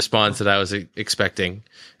response that I was expecting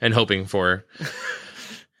and hoping for.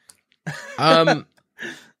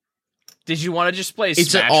 Did you want to just play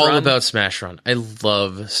Smash Run? It's all about Smash Run. I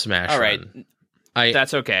love Smash Run. All right.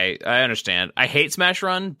 That's okay. I understand. I hate Smash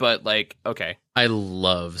Run, but like, okay. I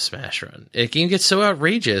love Smash Run. It can get so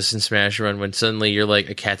outrageous in Smash Run when suddenly you're like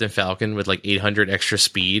a Captain Falcon with like 800 extra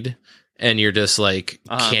speed and you're just like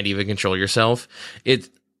can't even control yourself. It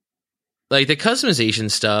like the customization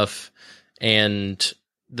stuff and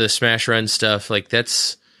the Smash Run stuff, like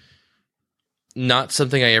that's not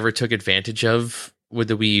something I ever took advantage of with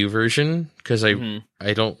the Wii U version because I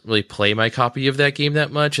don't really play my copy of that game that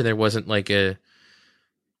much, and there wasn't like a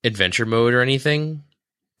adventure mode or anything.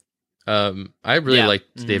 I really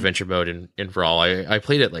liked the adventure mode in Brawl. I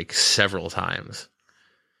played it like several times.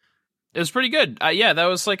 It was pretty good. That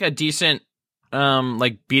was like a decent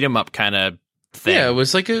like beat 'em up kind of thing. Yeah, it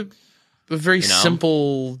was like a very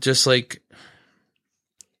simple, just like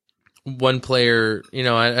one player. I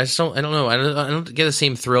don't know. I don't get the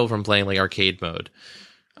same thrill from playing like arcade mode.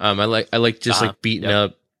 I like just like beating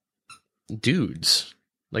up dudes,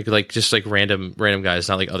 like just like random guys,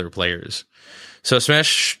 not like other players. So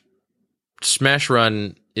Smash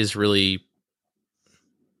Run is really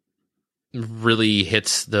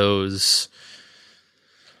hits those.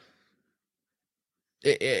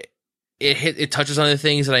 It touches on the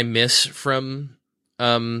things that I miss from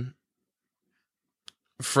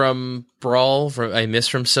Brawl. I miss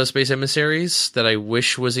from Subspace Emissaries that I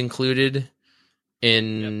wish was included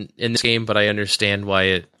in this game, but I understand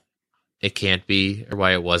why it can't be or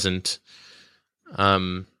why it wasn't.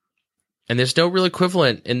 And there's no real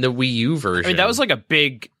equivalent in the Wii U version. I mean, that was like a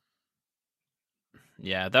big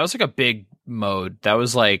mode. That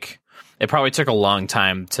was like, it probably took a long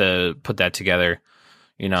time to put that together.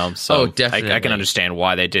 So definitely. I can understand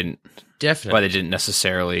why they didn't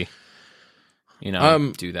necessarily, do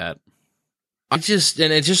that. And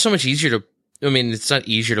it's just so much easier to. I mean, it's not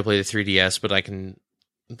easier to play the 3DS, but I can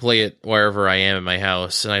play it wherever I am in my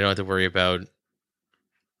house, and I don't have to worry about,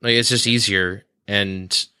 like, it's just easier,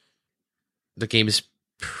 and the game is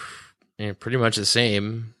pretty much the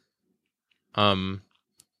same. Now,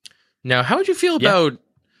 how would you feel about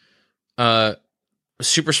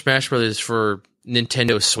Super Smash Brothers for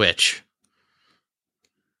Nintendo Switch?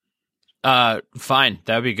 Fine,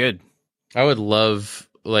 that would be good. I would love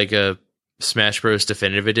like a Smash Bros.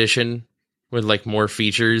 Definitive Edition with like more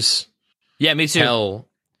features. Yeah, me too. Hell,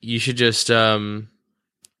 you should just throw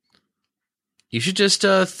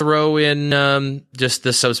in just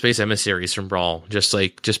the Subspace Emissaries from Brawl.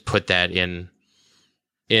 Just put that in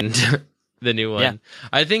the new one. Yeah.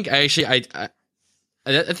 I think I think that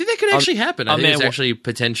could actually happen. I think there's actually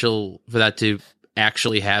potential for that to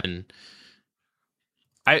actually happen.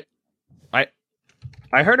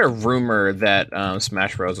 I heard a rumor that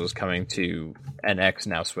Smash Bros was coming to NX,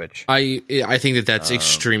 now Switch. I think that's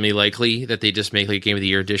extremely likely, that they just make like a Game of the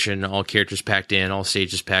Year edition, all characters packed in, all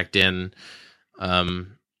stages packed in.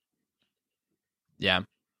 Yeah.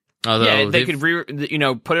 Although they could put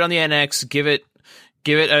it on the NX, give it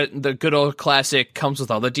the good old classic, comes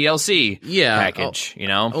with all the DLC package.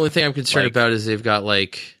 Only thing I'm concerned about is they've got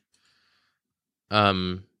like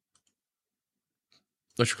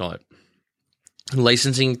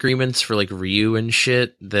licensing agreements for like Ryu and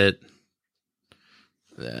shit that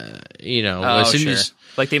sure.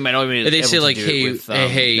 Like they might not be they say like, hey,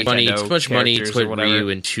 Nintendo money, too much money to put whatever. Ryu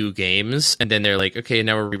in 2 games, and then they're like, okay,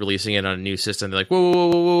 now we're re-releasing it on a new system. They're like,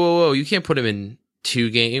 whoa, you can't put him in 2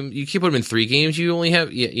 games, you can't put him in 3 games, you only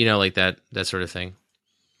have like that sort of thing.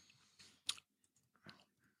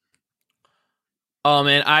 Oh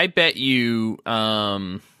man, I bet you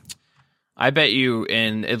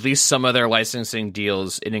in at least some of their licensing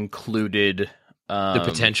deals, it included the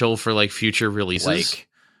potential for like future releases. Like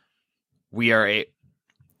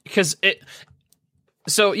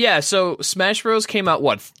So Smash Bros came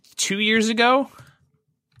out 2 years ago?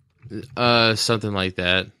 Something like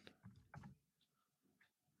that.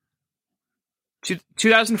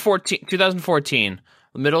 2014,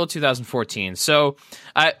 the middle of 2014. So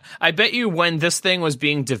I bet you when this thing was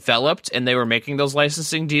being developed and they were making those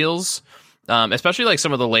licensing deals, especially like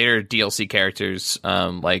some of the later DLC characters,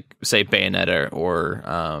 like say Bayonetta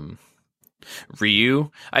or Ryu,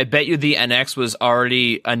 I bet you the NX was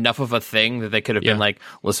already enough of a thing that they could have been like,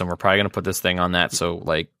 listen, we're probably going to put this thing on that, so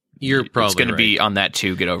like you're probably it's going to be on that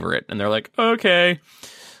too, get over it. And they're like, okay.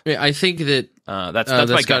 Yeah, I think that that's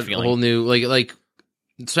my gut feeling. A whole new like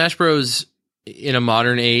Smash Bros. In a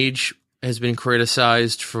modern age has been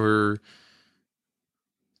criticized for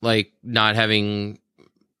like not having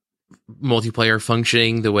multiplayer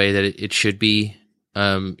functioning the way that it should be,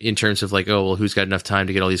 in terms of like, oh well, who's got enough time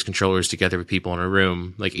to get all these controllers together with people in a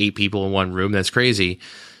room, like 8 people in one room? That's crazy.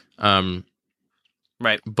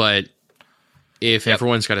 Right. But if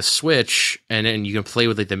everyone's got a Switch and you can play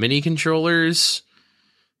with like the mini controllers,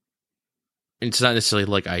 it's not necessarily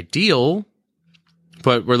like ideal,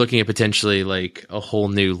 but we're looking at potentially like a whole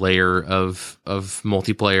new layer of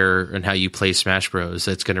multiplayer and how you play Smash Bros.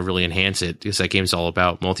 That's going to really enhance it, because that game's all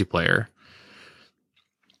about multiplayer.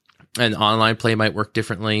 And online play might work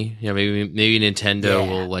differently. Maybe Nintendo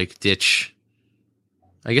will like ditch.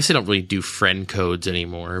 I guess they don't really do friend codes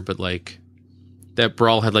anymore, but like that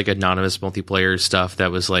Brawl had like anonymous multiplayer stuff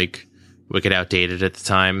that was like wicked outdated at the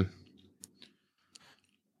time.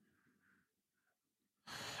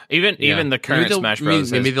 Even the current Smash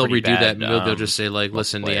Bros. Maybe they'll redo bad, that. Maybe they'll just say like,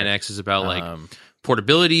 listen, the NX is about like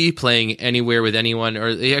portability, playing anywhere with anyone,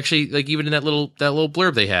 or they actually like even in that little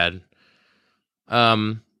blurb they had,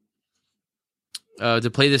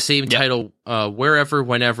 to play the same title wherever,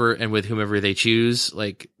 whenever, and with whomever they choose.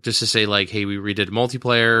 Like just to say like, hey, we redid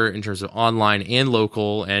multiplayer in terms of online and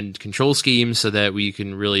local and control schemes, so that we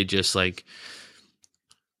can really just like,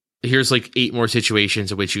 here's like 8 more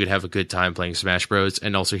situations in which you could have a good time playing Smash Bros.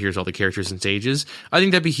 And also here's all the characters and stages. I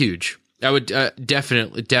think that'd be huge. I would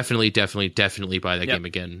definitely buy that game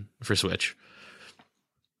again for Switch.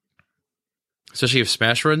 Especially if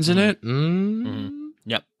Smash runs in it. Mm-hmm.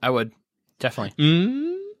 Yep, I would. Definitely.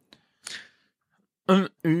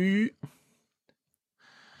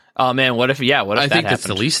 Oh man, what if I think that happened? That's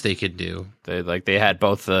the least they could do. They had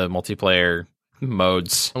both the multiplayer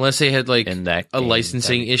modes, unless they had like in that a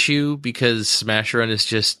licensing issue, because Smash Run is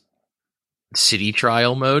just city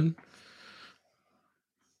trial mode.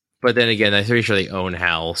 But then again, I'm pretty sure they own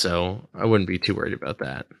HAL, so I wouldn't be too worried about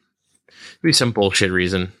that. It'd be some bullshit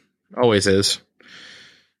reason. Always is.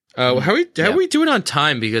 How are we doing on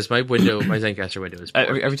time? Because my Zencaster window is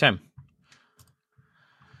every time.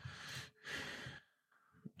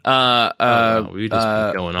 We just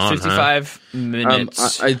keep going on. 55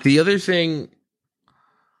 minutes. The other thing,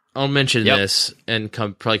 I'll mention Yep. this and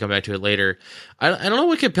probably come back to it later. I don't know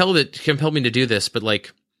what compelled me to do this, but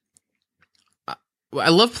like, I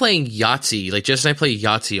love playing Yahtzee. Like, Jess and I play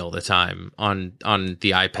Yahtzee all the time on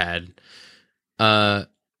the iPad.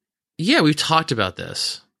 Yeah, we've talked about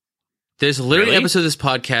this. There's literally an episode of this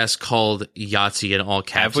podcast called Yahtzee in all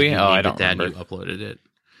caps. Have we? Oh, I don't remember. And you uploaded it.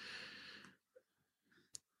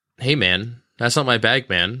 Hey, man, that's not my bag,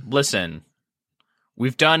 man. Listen,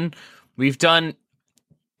 we've done.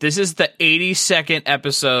 This is the 82nd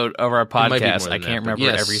episode of our podcast. I can't remember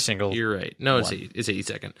every single. You're right. No, one. it's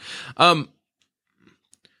 82nd.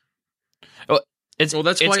 That's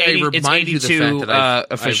why I remind you the fact that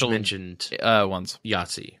official I've mentioned ones.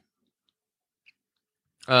 Yahtzee.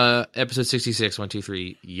 Episode 66, 1, 2,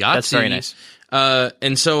 3, Yahtzee. That's very nice.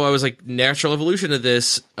 And so I was like, natural evolution of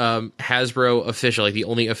this, Hasbro official, like the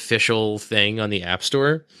only official thing on the App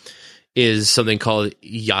Store is something called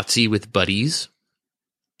Yahtzee with Buddies.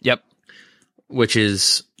 Yep. Which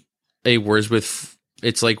is a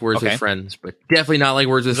it's like Words with Friends, but definitely not like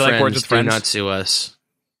Words with Friends. Like Words with Friends? Do not sue us,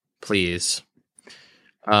 please.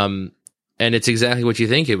 And it's exactly what you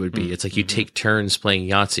think it would be. It's like you take turns playing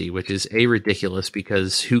Yahtzee, which is ridiculous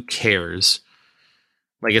because who cares?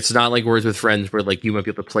 Like, it's not like Words with Friends where like you might be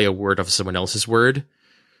able to play a word off of someone else's word.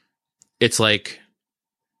 It's like,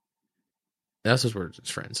 that's what Words with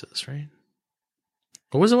Friends is, right?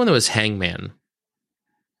 What was the one that was Hangman?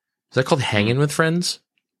 Is that called Hanging with Friends?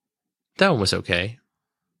 That one was okay.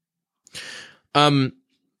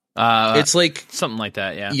 It's like something like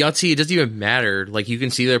that, yeah. Yahtzee, it doesn't even matter. Like, you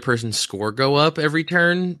can see their person's score go up every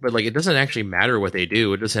turn, but like it doesn't actually matter what they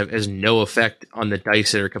do. It has no effect on the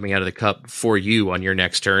dice that are coming out of the cup for you on your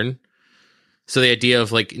next turn. So the idea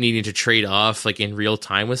of like needing to trade off like in real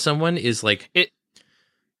time with someone is like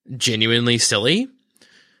genuinely silly.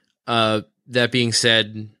 That being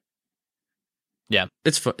said, yeah,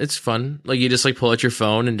 it's fun. It's fun. Like, you just like pull out your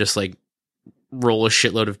phone and just like roll a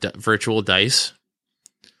shitload of virtual dice.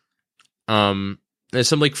 There's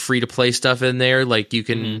some like free to play stuff in there. Like, you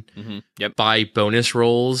can buy bonus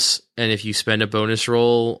rolls, and if you spend a bonus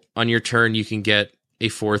roll on your turn, you can get a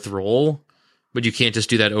fourth roll, but you can't just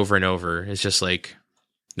do that over and over. It's just like,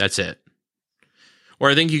 that's it. Or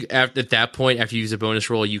I think at that point, after you use a bonus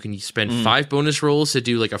roll, you can spend 5 bonus rolls to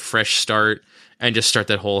do like a fresh start and just start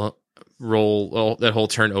that whole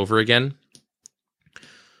turn over again.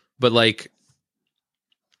 But like,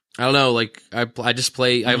 I don't know, like I just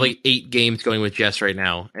play. I have like 8 games going with Jess right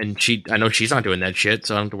now, and I know she's not doing that shit,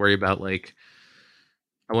 so I don't have to worry about like.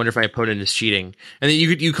 I wonder if my opponent is cheating, and then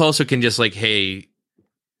you also can just like, hey,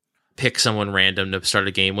 pick someone random to start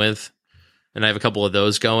a game with, and I have a couple of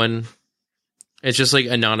those going. It's just like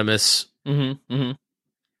anonymous.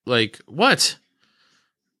 Like, what?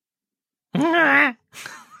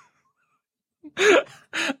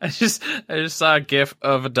 I just saw a gif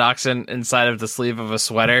of a dachshund inside of the sleeve of a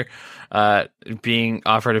sweater, being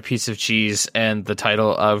offered a piece of cheese, and the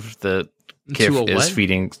title of the gif is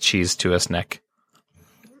 "Feeding Cheese to a Snack."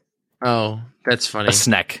 Oh, that's funny. A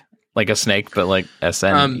snack, like a snake, but like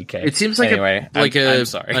SNEK. It seems like anyway, I'm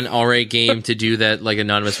sorry. An alright game to do that like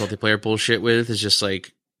anonymous multiplayer bullshit with is just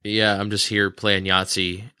like, yeah, I'm just here playing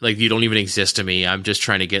Yahtzee. Like, you don't even exist to me. I'm just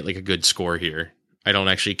trying to get like a good score here. I don't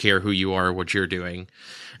actually care who you are or what you're doing.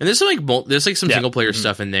 And there's some single player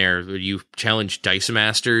stuff in there where you challenge dice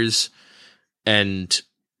masters and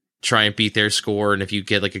try and beat their score. And if you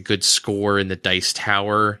get like a good score in the dice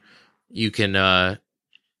tower, you can, or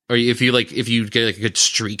if you get like a good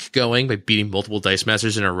streak going by beating multiple dice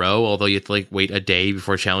masters in a row, although you have to like wait a day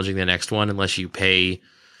before challenging the next one, unless you pay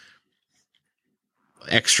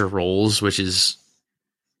extra rolls, which is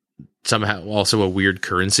somehow also a weird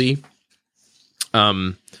currency.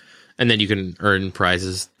 And then you can earn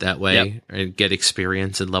prizes that way and get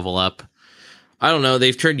experience and level up. I don't know.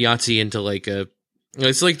 They've turned Yahtzee into like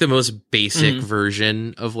it's like the most basic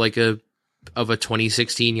version of like a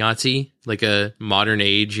 2016 Yahtzee, like a modern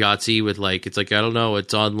age Yahtzee with like, it's like, I don't know,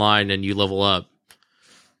 it's online and you level up.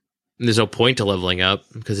 And there's no point to leveling up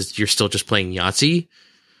because you're still just playing Yahtzee.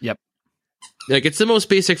 Yep. Like, it's the most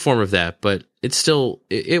basic form of that, but it's still,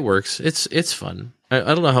 it works. It's fun. I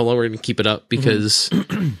don't know how long we're going to keep it up because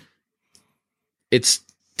it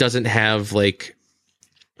doesn't have like,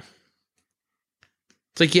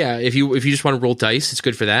 it's like, yeah, if you just want to roll dice, it's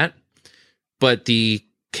good for that. But the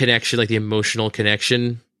connection, like the emotional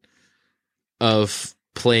connection of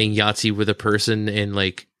playing Yahtzee with a person and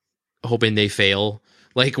like hoping they fail,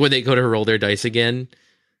 like when they go to roll their dice again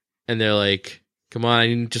and they're like, come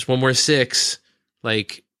on, just one more 6.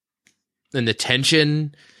 Like, and the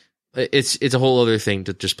tension. It's a whole other thing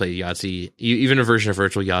to just play Yahtzee, even a version of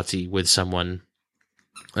virtual Yahtzee with someone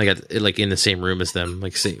like in the same room as them.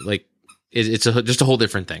 Like it's just a whole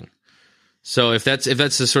different thing. So if that's the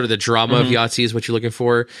sort of the drama of Yahtzee is what you're looking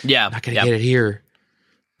for, I'm not gonna get it here.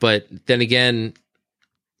 But then again,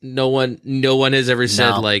 no one has ever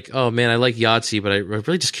said like, oh man, I like Yahtzee, but I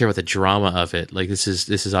really just care about the drama of it. Like this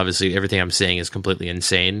is obviously everything I'm saying is completely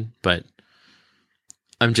insane, but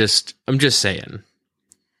I'm just saying.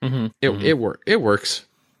 It works.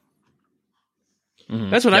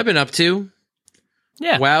 That's what I've been up to.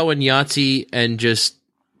 Yeah. WoW and Yahtzee and just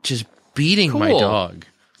beating my dog.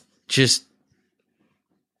 Just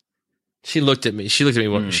she looked at me. She looked at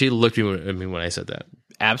me when I said that.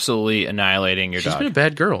 Absolutely annihilating your dog. She's been a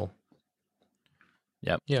bad girl.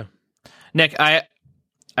 Yep. Yeah. Nick, I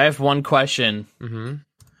have one question.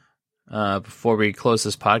 Before we close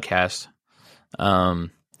this podcast, I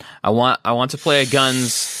want to play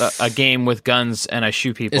a game with guns and I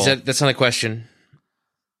shoot people. That's not a question?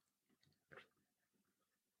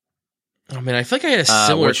 I mean, I feel like I had a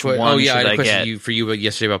similar question. Oh yeah, I had a question for you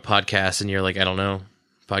yesterday about podcasts, and you're like, I don't know,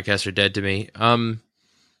 podcasts are dead to me.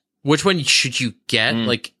 Which one should you get?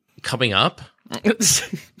 Like coming up?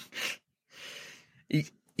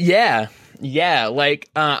 Yeah. Like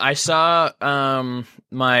I saw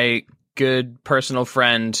my good personal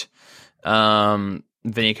friend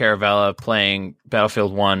Vinny Caravella playing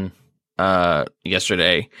Battlefield 1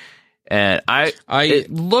 yesterday, and it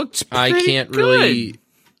looked pretty good.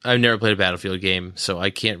 I've never played a Battlefield game, so I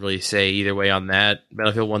can't really say either way on that.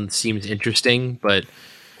 Battlefield 1 seems interesting, but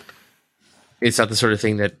it's not the sort of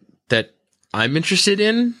thing that I'm interested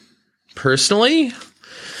in personally.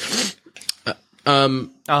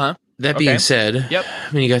 That being said, I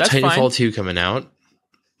mean, you got Titanfall 2 coming out.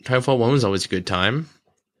 Titanfall 1 was always a good time.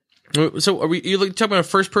 So you talking about a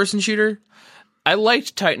first-person shooter? I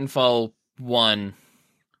liked Titanfall 1.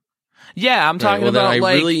 Yeah, I'm talking about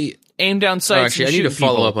aim down sights. Actually, I need to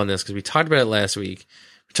follow up on this because we talked about it last week.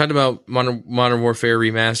 We talked about Modern Warfare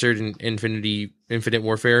Remastered and Infinite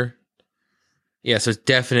Warfare. Yeah, so it's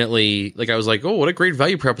definitely like I was like, oh, what a great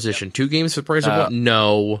value proposition! 2 games for the price of one.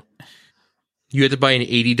 No, you had to buy an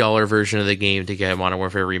 $80 version of the game to get Modern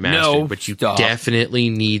Warfare Remastered, but you definitely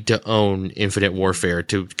need to own Infinite Warfare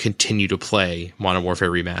to continue to play Modern Warfare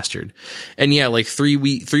Remastered. And yeah, like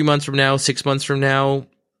 3 months from now, 6 months from now,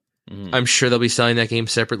 I'm sure they'll be selling that game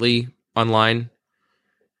separately online,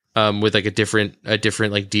 with like a different like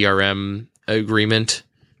DRM agreement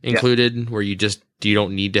included, where you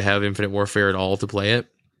don't need to have Infinite Warfare at all to play it.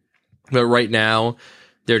 But right now,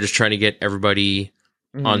 they're just trying to get everybody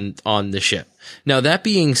on the ship. Now, that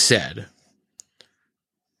being said,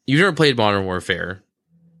 you've never played Modern Warfare.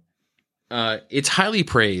 It's highly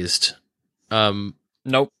praised. Nope.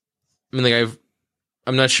 I mean, like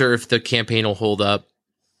I'm not sure if the campaign will hold up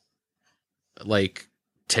like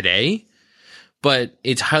today, but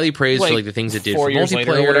it's highly praised for like the things it did for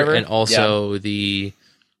multiplayer, and also the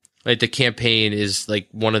campaign is like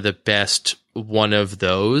one of the best one of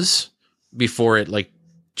those before it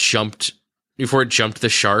jumped the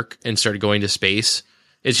shark and started going to space.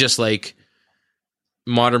 It's just like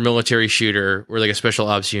modern military shooter where like a special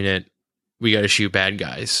ops unit, we got to shoot bad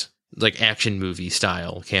guys, like action movie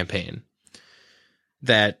style campaign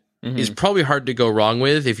that is probably hard to go wrong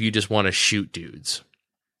with if you just want to shoot dudes.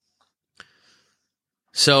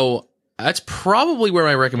 So that's probably where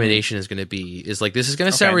my recommendation is going to be, is like, this is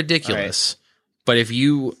going to sound ridiculous, but if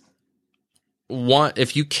you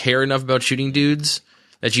care enough about shooting dudes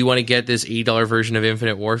that you want to get this $80 version of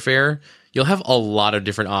Infinite Warfare, you'll have a lot of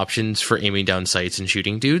different options for aiming down sights and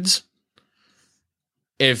shooting dudes.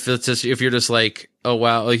 If you're just like, oh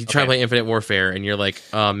wow, like you try to play Infinite Warfare and you're like,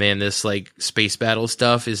 oh man, this like space battle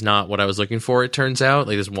stuff is not what I was looking for, it turns out,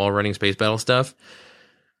 like this wall running space battle stuff,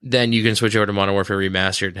 then you can switch over to Modern Warfare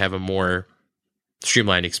Remastered and have a more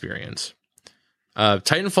streamlined experience.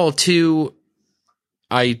 Titanfall 2,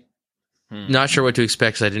 not sure what to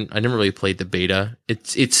expect because I never really played the beta.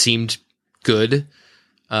 It seemed good.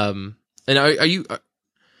 And are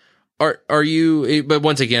you? But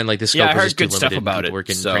once again, like the scope I heard is good too stuff limited. about it. We're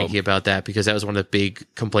getting cranky about that because that was one of the big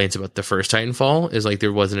complaints about the first Titanfall. Is like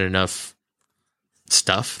there wasn't enough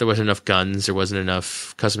stuff. There wasn't enough guns. There wasn't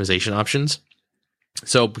enough customization options.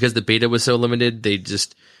 So because the beta was so limited, they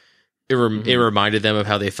just it reminded them of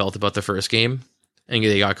how they felt about the first game, and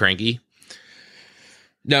they got cranky.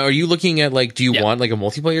 Now, are you looking at like, do you want like a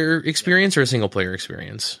multiplayer experience or a single player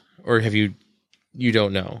experience, or have you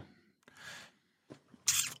don't know?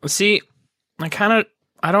 See, I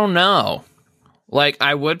don't know. Like,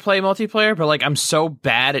 I would play multiplayer, but like I'm so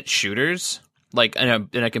bad at shooters like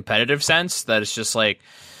in a competitive sense. That it's just like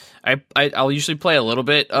I'll usually play a little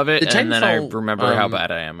bit of it, and then I remember how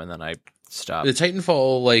bad I am, and then I stop. The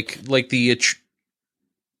Titanfall, like the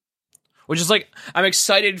which is like, I'm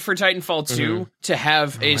excited for Titanfall 2 to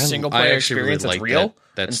have a single player experience that's real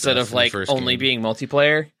that instead of like only being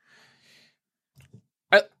multiplayer.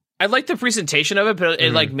 I like the presentation of it, but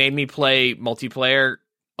it like made me play multiplayer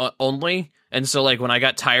only, and so like when I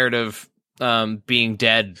got tired of being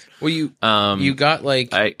dead, well, you got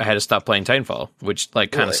like I had to stop playing Titanfall, which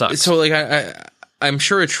like kind of sucks. So like I'm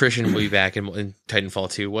sure attrition will be back in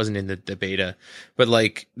Titanfall 2. It wasn't in the beta, but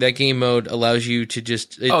like that game mode allows you to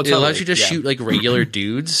just it allows you to shoot like regular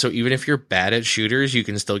dudes. So even if you're bad at shooters, you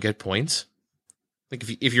can still get points. Like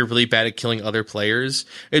if you're really bad at killing other players,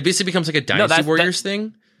 it basically becomes like a Dynasty Warriors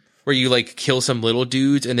thing, where you like kill some little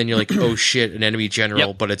dudes and then you're like, oh shit, an enemy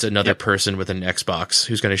general, but it's another person with an Xbox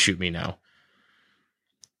who's going to shoot me now.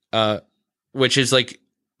 Which is like,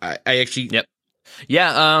 I actually,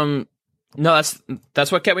 no,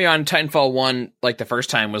 that's what kept me on Titanfall 1. Like the first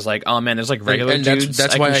time was like, oh man, there's like regular dudes.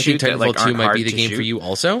 That's why I think Titanfall 2 might be the game shoot for you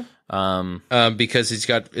also. Because it's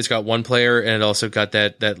got one player and it also got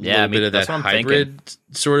that little bit of that hybrid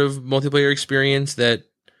sort of multiplayer experience that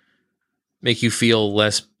make you feel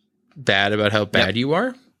less bad about how bad you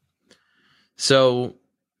are. So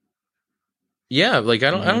yeah, like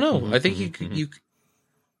I don't know. I think you could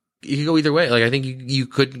go either way. Like I think you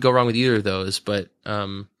couldn't go wrong with either of those, but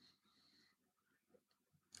the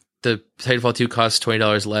Titanfall 2 costs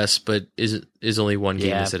 $20 less, but is only one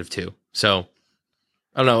game instead of two. So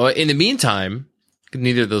I don't know. In the meantime,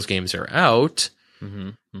 neither of those games are out.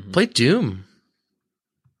 Play Doom.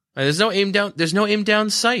 There's no aim down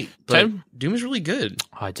sight. But Doom is really good.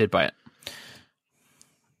 Oh, I did buy it.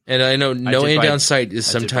 And I know no aim down sight is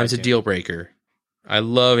sometimes a deal breaker. I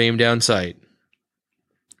love aim down sight.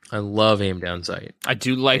 I do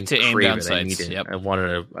like to aim down sights. I need it. I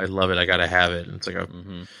love it. I gotta have it. It's like a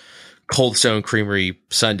Cold Stone Creamery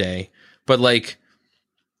sundae. But like,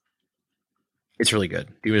 it's really good.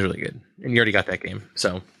 Doom is really good. And you already got that game.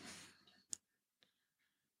 So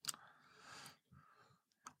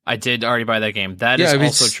I did already buy that game. That is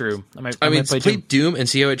also true. I might play Doom and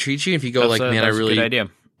see how it treats you. If you go man, I really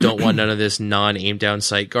don't want none of this non-aim down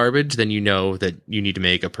sight garbage, then you know that you need to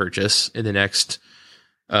make a purchase in the next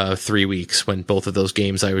 3 weeks when both of those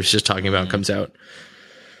games I was just talking about comes out.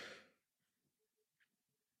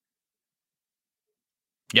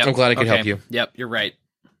 Yep. I'm glad I could help you. Yep, you're right.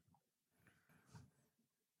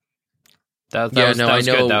 I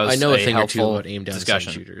know a thing or two about aim down sight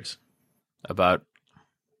shooters. About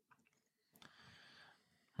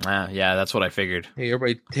that's what I figured. Hey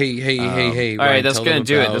everybody! Hey! All right, that's gonna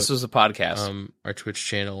do it. This was a podcast. Our Twitch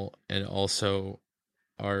channel and also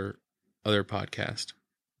our other podcast.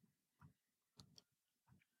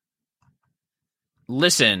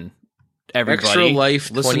 Listen, everybody. Extra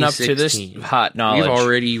Life. Listen up to this hot knowledge. We've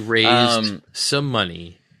already raised some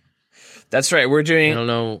money. That's right. We're doing. I don't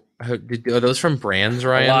know. Are those from brands,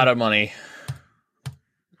 Ryan? A lot of money.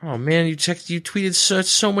 Oh man, you tweeted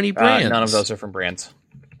so many brands. None of those are from brands.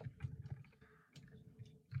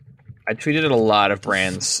 I tweeted at a lot of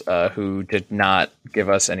brands who did not give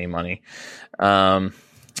us any money.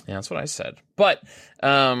 That's what I said. But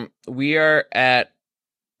we are at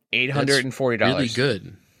 $840. Really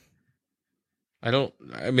good. I know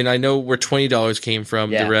where $20 came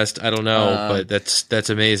from. The rest, I don't know, but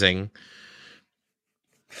that's amazing.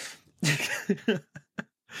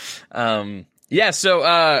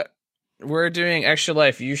 So we're doing Extra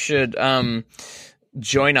Life. You should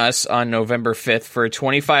join us on November 5th for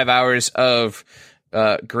 25 hours of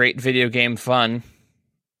great video game fun.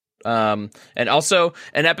 And also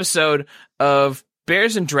an episode of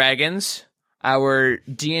Bears and Dragons, our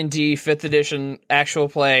D&D 5th edition actual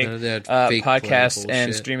play podcast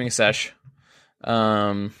and streaming sesh.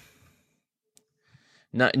 None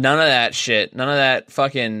of that shit. None of that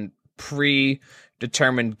fucking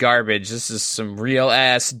predetermined garbage. This is some real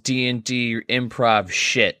ass D&D improv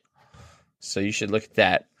shit. So you should look at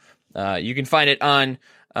that. You can find it on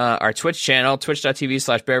our Twitch channel,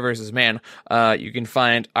 twitch.tv/bear-versus-man. You can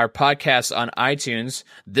find our podcast on iTunes.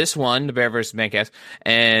 This one, the Bear vs. Mancast,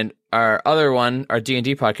 and our other one, our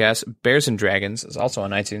D&D podcast, Bears and Dragons, is also on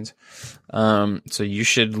iTunes. So you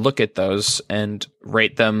should look at those and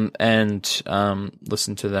rate them and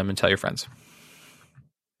listen to them and tell your friends.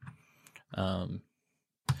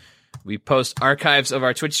 We post archives of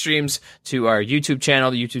our Twitch streams to our YouTube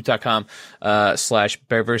channel,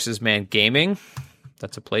 youtube.com/bear-versus-man gaming.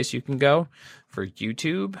 That's a place you can go for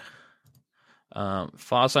YouTube.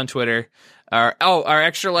 Follow us on Twitter. Our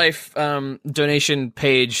Extra Life donation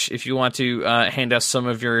page, if you want to hand us some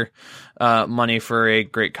of your money for a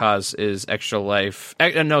great cause, is Extra Life.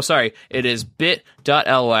 It is bit.ly/Extra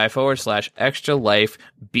Life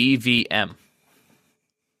BVM.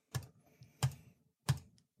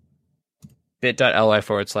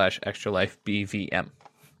 bit.ly/Extra Life BVM.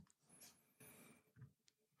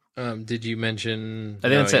 Did you mention? I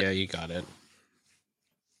think that's it. Yeah, you got it.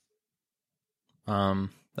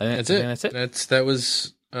 That's it. That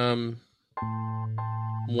was one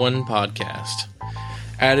podcast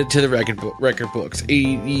added to the record books.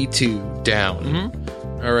 82 down.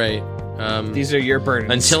 Mm-hmm. All right. These are your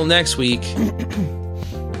burdens. Until next week.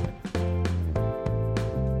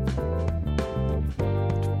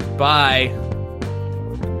 Bye.